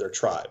member of their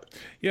tribe.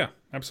 Yeah,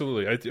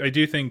 absolutely. I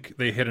do think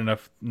they hit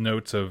enough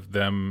notes of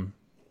them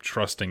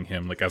trusting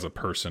him, like, as a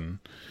person.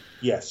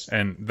 Yes.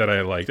 And that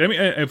I liked. I mean,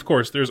 of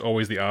course, there's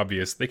always the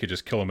obvious. They could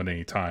just kill him at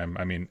any time.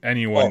 I mean,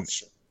 any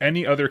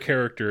other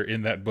character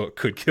in that book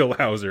could kill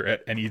Hauser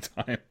at any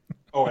time.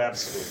 Oh,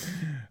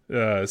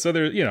 absolutely.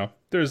 So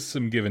there's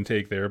some give and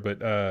take there,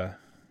 but I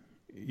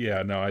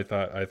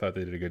thought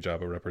they did a good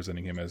job of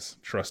representing him as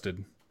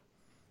trusted.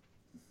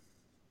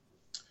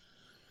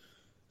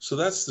 So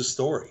that's the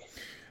story.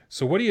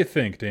 So what do you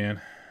think,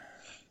 Dan?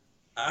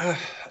 I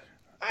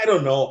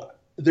don't know.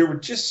 There were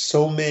just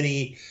so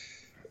many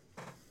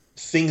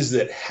things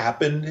that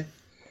happened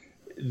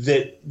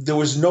that there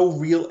was no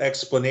real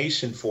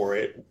explanation for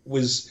it.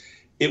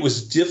 It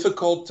was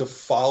difficult to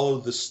follow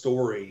the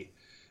story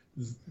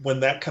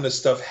when that kind of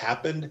stuff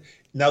happened.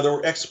 Now there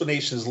were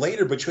explanations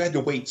later, but you had to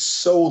wait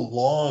so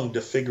long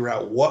to figure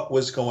out what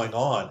was going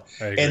on.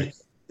 I agree. And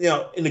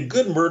in a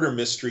good murder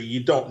mystery,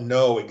 you don't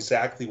know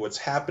exactly what's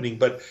happening,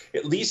 but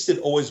at least it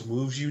always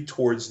moves you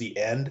towards the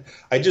end.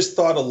 I just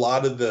thought a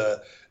lot of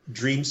the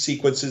dream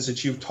sequences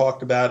that you've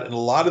talked about and a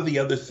lot of the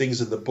other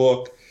things in the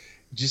book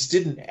just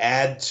didn't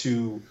add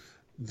to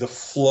the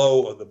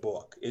flow of the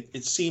book.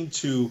 It seemed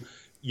to,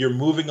 you're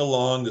moving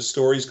along, the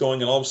story's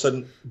going, and all of a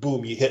sudden,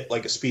 boom, you hit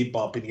like a speed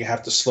bump and you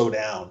have to slow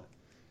down.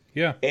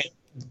 Yeah. And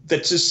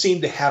that just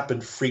seemed to happen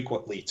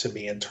frequently to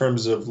me in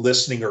terms of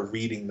listening or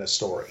reading the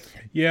story.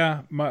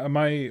 Yeah,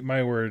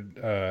 my word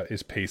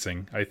is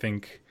pacing. I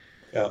think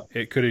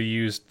it could have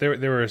used,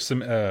 there were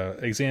some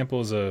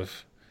examples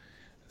of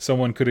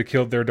someone could have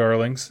killed their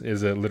darlings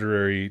is a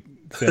literary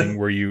thing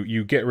where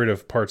you get rid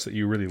of parts that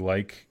you really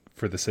like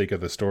for the sake of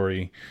the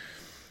story.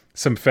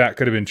 Some fat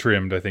could have been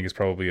trimmed, I think is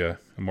probably a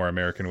more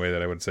American way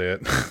that I would say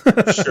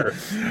it. Sure.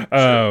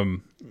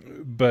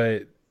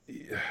 But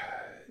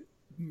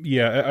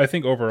yeah, I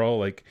think overall,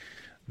 like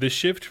the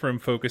shift from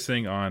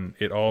focusing on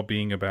it all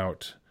being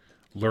about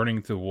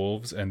learning the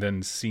wolves and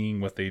then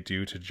seeing what they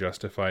do to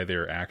justify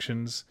their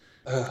actions,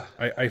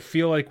 I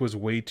feel like was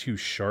way too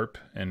sharp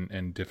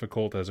and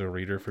difficult as a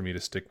reader for me to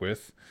stick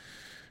with.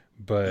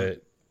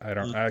 But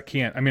I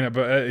can't. I mean,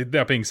 but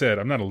that being said,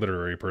 I'm not a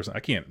literary person. I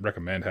can't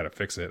recommend how to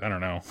fix it. I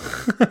don't know.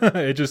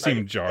 It just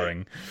seemed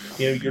jarring.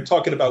 You're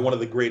talking about one of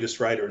the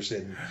greatest writers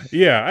in.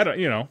 Yeah, I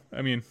don't.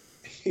 I mean,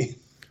 I'm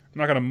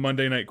not gonna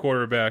Monday Night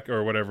Quarterback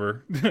or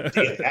whatever. Dan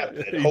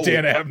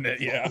Abnett,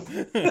 yeah.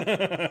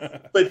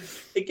 But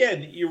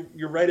again,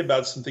 you're right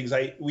about some things.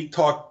 We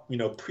talked,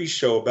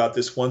 pre-show about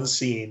this one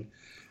scene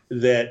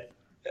that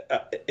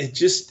it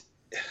just,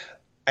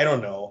 I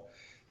don't know.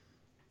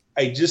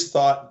 I just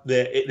thought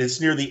that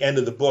it's near the end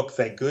of the book,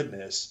 thank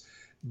goodness.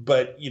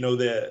 But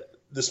the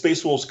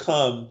space wolves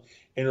come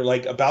and are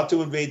like about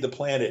to invade the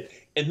planet,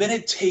 and then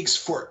it takes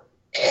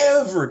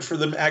forever for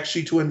them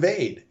actually to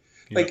invade.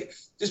 Yeah. Like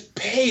just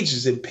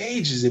pages and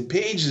pages and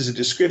pages of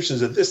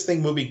descriptions of this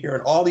thing moving here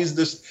and all these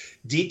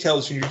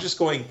details, and you're just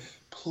going,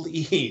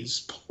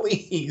 please,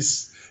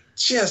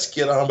 just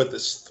get on with the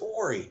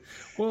story.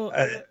 Well,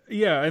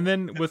 yeah, and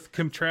then with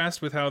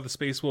contrast with how the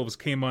Space Wolves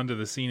came onto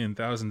the scene in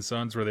Thousand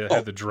Suns, where they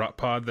had the drop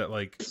pod that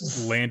like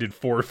landed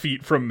 4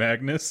 feet from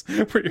Magnus,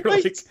 where you're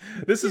like,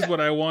 this is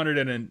what I wanted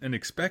and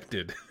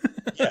expected.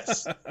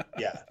 Yes,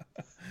 yeah.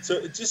 So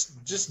it's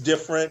just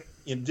different,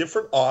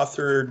 different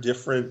author,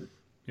 different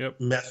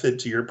method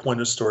to your point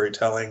of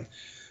storytelling.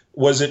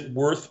 Was it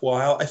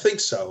worthwhile? I think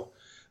so.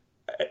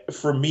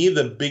 For me,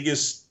 the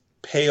biggest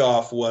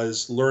payoff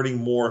was learning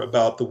more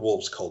about the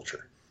wolves'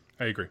 culture.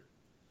 I agree.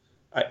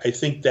 I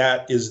think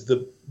that is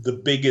the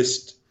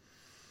biggest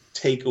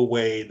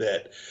takeaway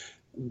that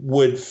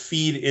would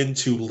feed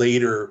into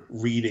later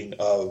reading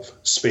of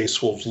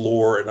Space Wolves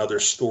lore and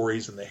other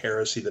stories and the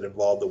heresy that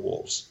involved the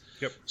wolves.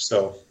 Yep.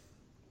 So,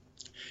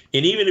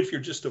 and even if you're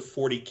just a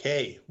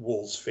 40K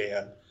Wolves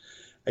fan,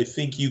 I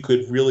think you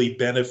could really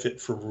benefit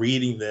from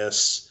reading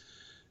this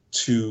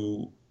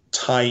to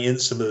tie in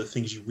some of the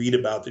things you read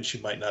about that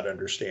you might not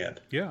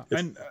understand. Yeah,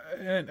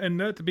 and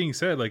that being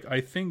said, like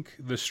I think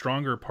the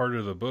stronger part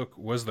of the book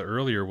was the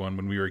earlier one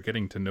when we were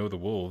getting to know the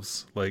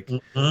wolves, like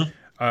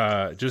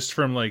just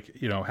from like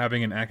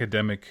having an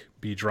academic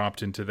be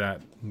dropped into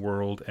that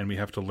world and we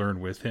have to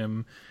learn with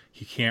him.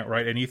 He can't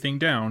write anything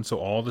down, so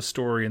all the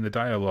story and the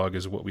dialogue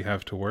is what we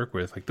have to work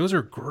with. Like those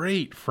are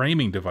great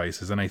framing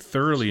devices, and I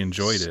thoroughly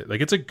enjoyed it.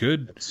 Like it's a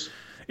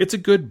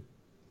good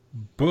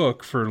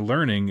book for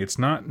learning. It's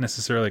not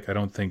necessarily like I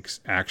don't think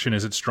action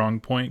is its strong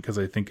point, because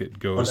I think it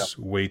goes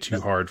way too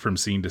hard from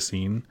scene to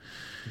scene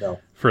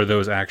for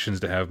those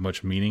actions to have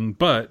much meaning.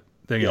 But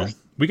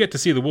we get to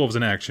see the wolves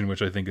in action,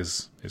 which I think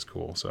is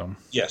cool. So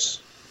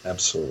yes,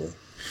 absolutely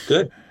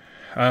good.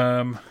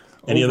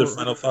 Any other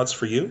final thoughts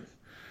for you?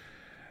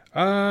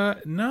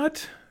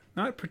 Not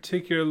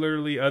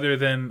particularly, other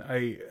than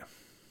I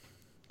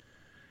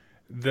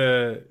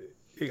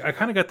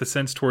kind of got the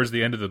sense towards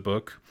the end of the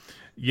book,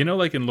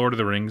 like in Lord of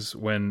the Rings,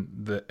 when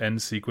the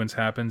end sequence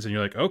happens and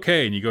you're like,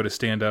 okay, and you go to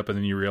stand up and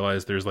then you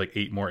realize there's like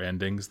 8 more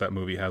endings. That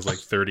movie has like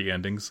 30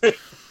 endings.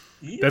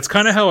 Yes. That's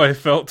kind of how I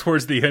felt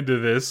towards the end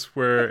of this,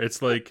 where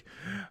it's like,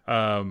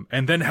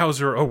 and then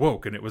Hauser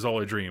awoke and it was all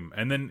a dream.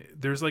 And then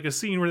there's like a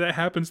scene where that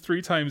happens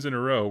 3 times in a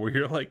row where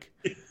you're like,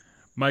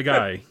 my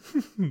guy,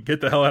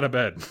 get the hell out of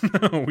bed.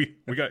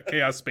 we got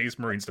Chaos Space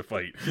Marines to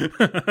fight.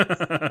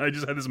 I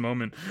just had this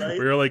moment where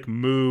you're like,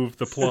 move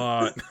the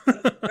plot.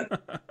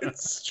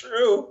 It's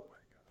true.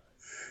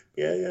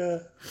 Yeah.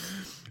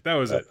 That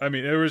was it.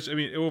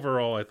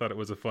 Overall, I thought it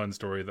was a fun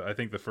story. I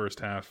think the first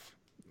half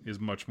is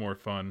much more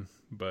fun,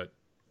 but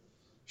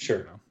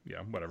sure. Yeah,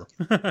 whatever.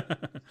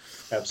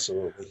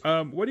 Absolutely.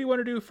 What do you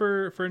want to do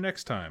for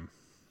next time?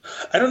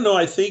 I don't know.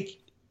 I think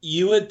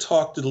you had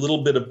talked a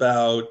little bit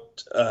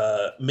about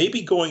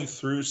maybe going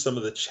through some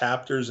of the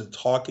chapters and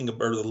talking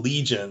about the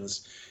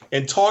legions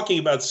and talking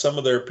about some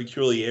of their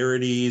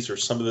peculiarities or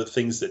some of the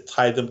things that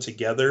tie them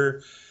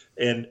together.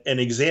 And an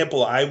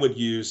example I would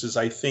use is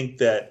I think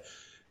that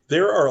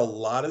there are a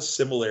lot of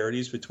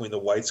similarities between the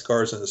White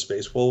Scars and the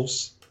Space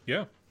Wolves.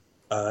 Yeah.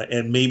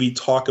 And maybe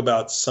talk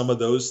about some of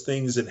those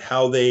things and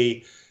how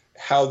they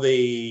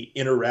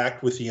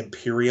interact with the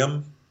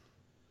Imperium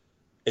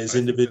as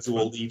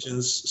individual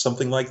legions,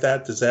 something like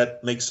that. Does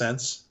that make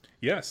sense?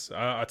 Yes.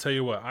 I'll tell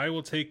you what, I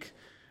will take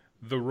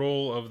the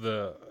role of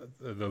the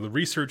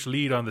research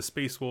lead on the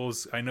Space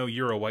Wolves. I know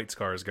you're a White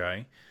Scars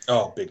guy.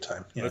 Oh, big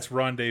time. Yeah. Let's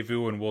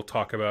rendezvous and we'll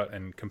talk about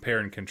and compare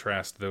and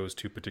contrast those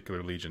two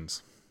particular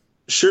legions.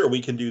 Sure,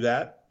 we can do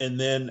that. And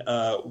then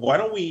why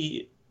don't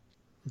we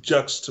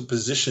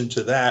juxtaposition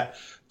to that,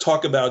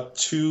 talk about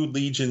two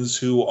legions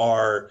who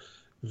are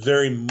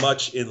very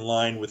much in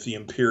line with the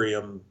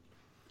Imperium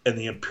and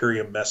the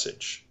Imperium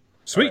message.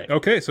 Sweet. Right.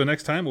 Okay, so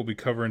next time we'll be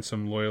covering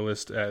some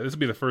Loyalist. This will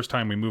be the first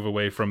time we move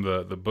away from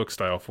the book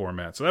style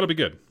format, so that'll be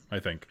good, I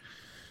think.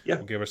 Yeah.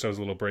 We'll give ourselves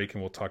a little break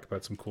and we'll talk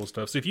about some cool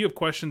stuff. So if you have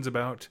questions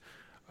about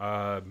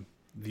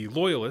the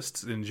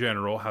Loyalists in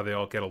general, how they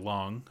all get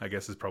along, I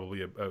guess is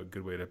probably a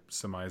good way to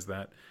surmise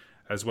that,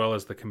 as well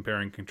as the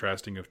comparing and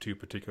contrasting of two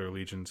particular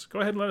legions, go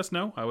ahead and let us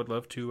know. I would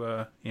love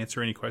to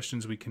answer any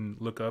questions we can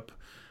look up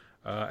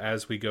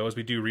as we go, as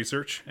we do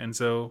research. And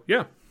so,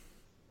 yeah.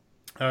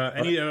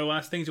 Any other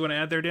last things you want to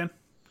add there, Dan?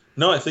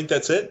 No, I think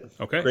that's it.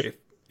 Okay.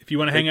 If you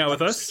want to hang out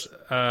with us,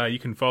 you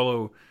can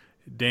follow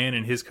Dan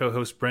and his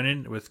co-host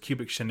Brennan with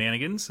Cubic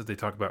Shenanigans as they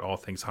talk about all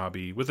things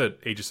hobby with an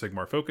Age of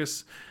Sigmar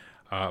focus.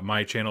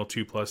 My channel,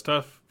 2+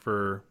 Stuff,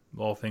 for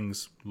all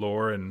things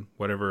lore and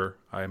whatever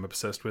I'm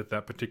obsessed with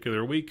that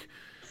particular week.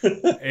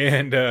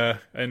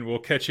 and we'll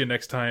catch you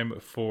next time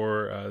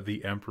for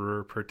The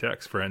Emperor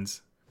Protects,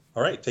 friends.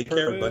 All right. Take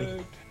care,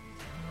 everybody.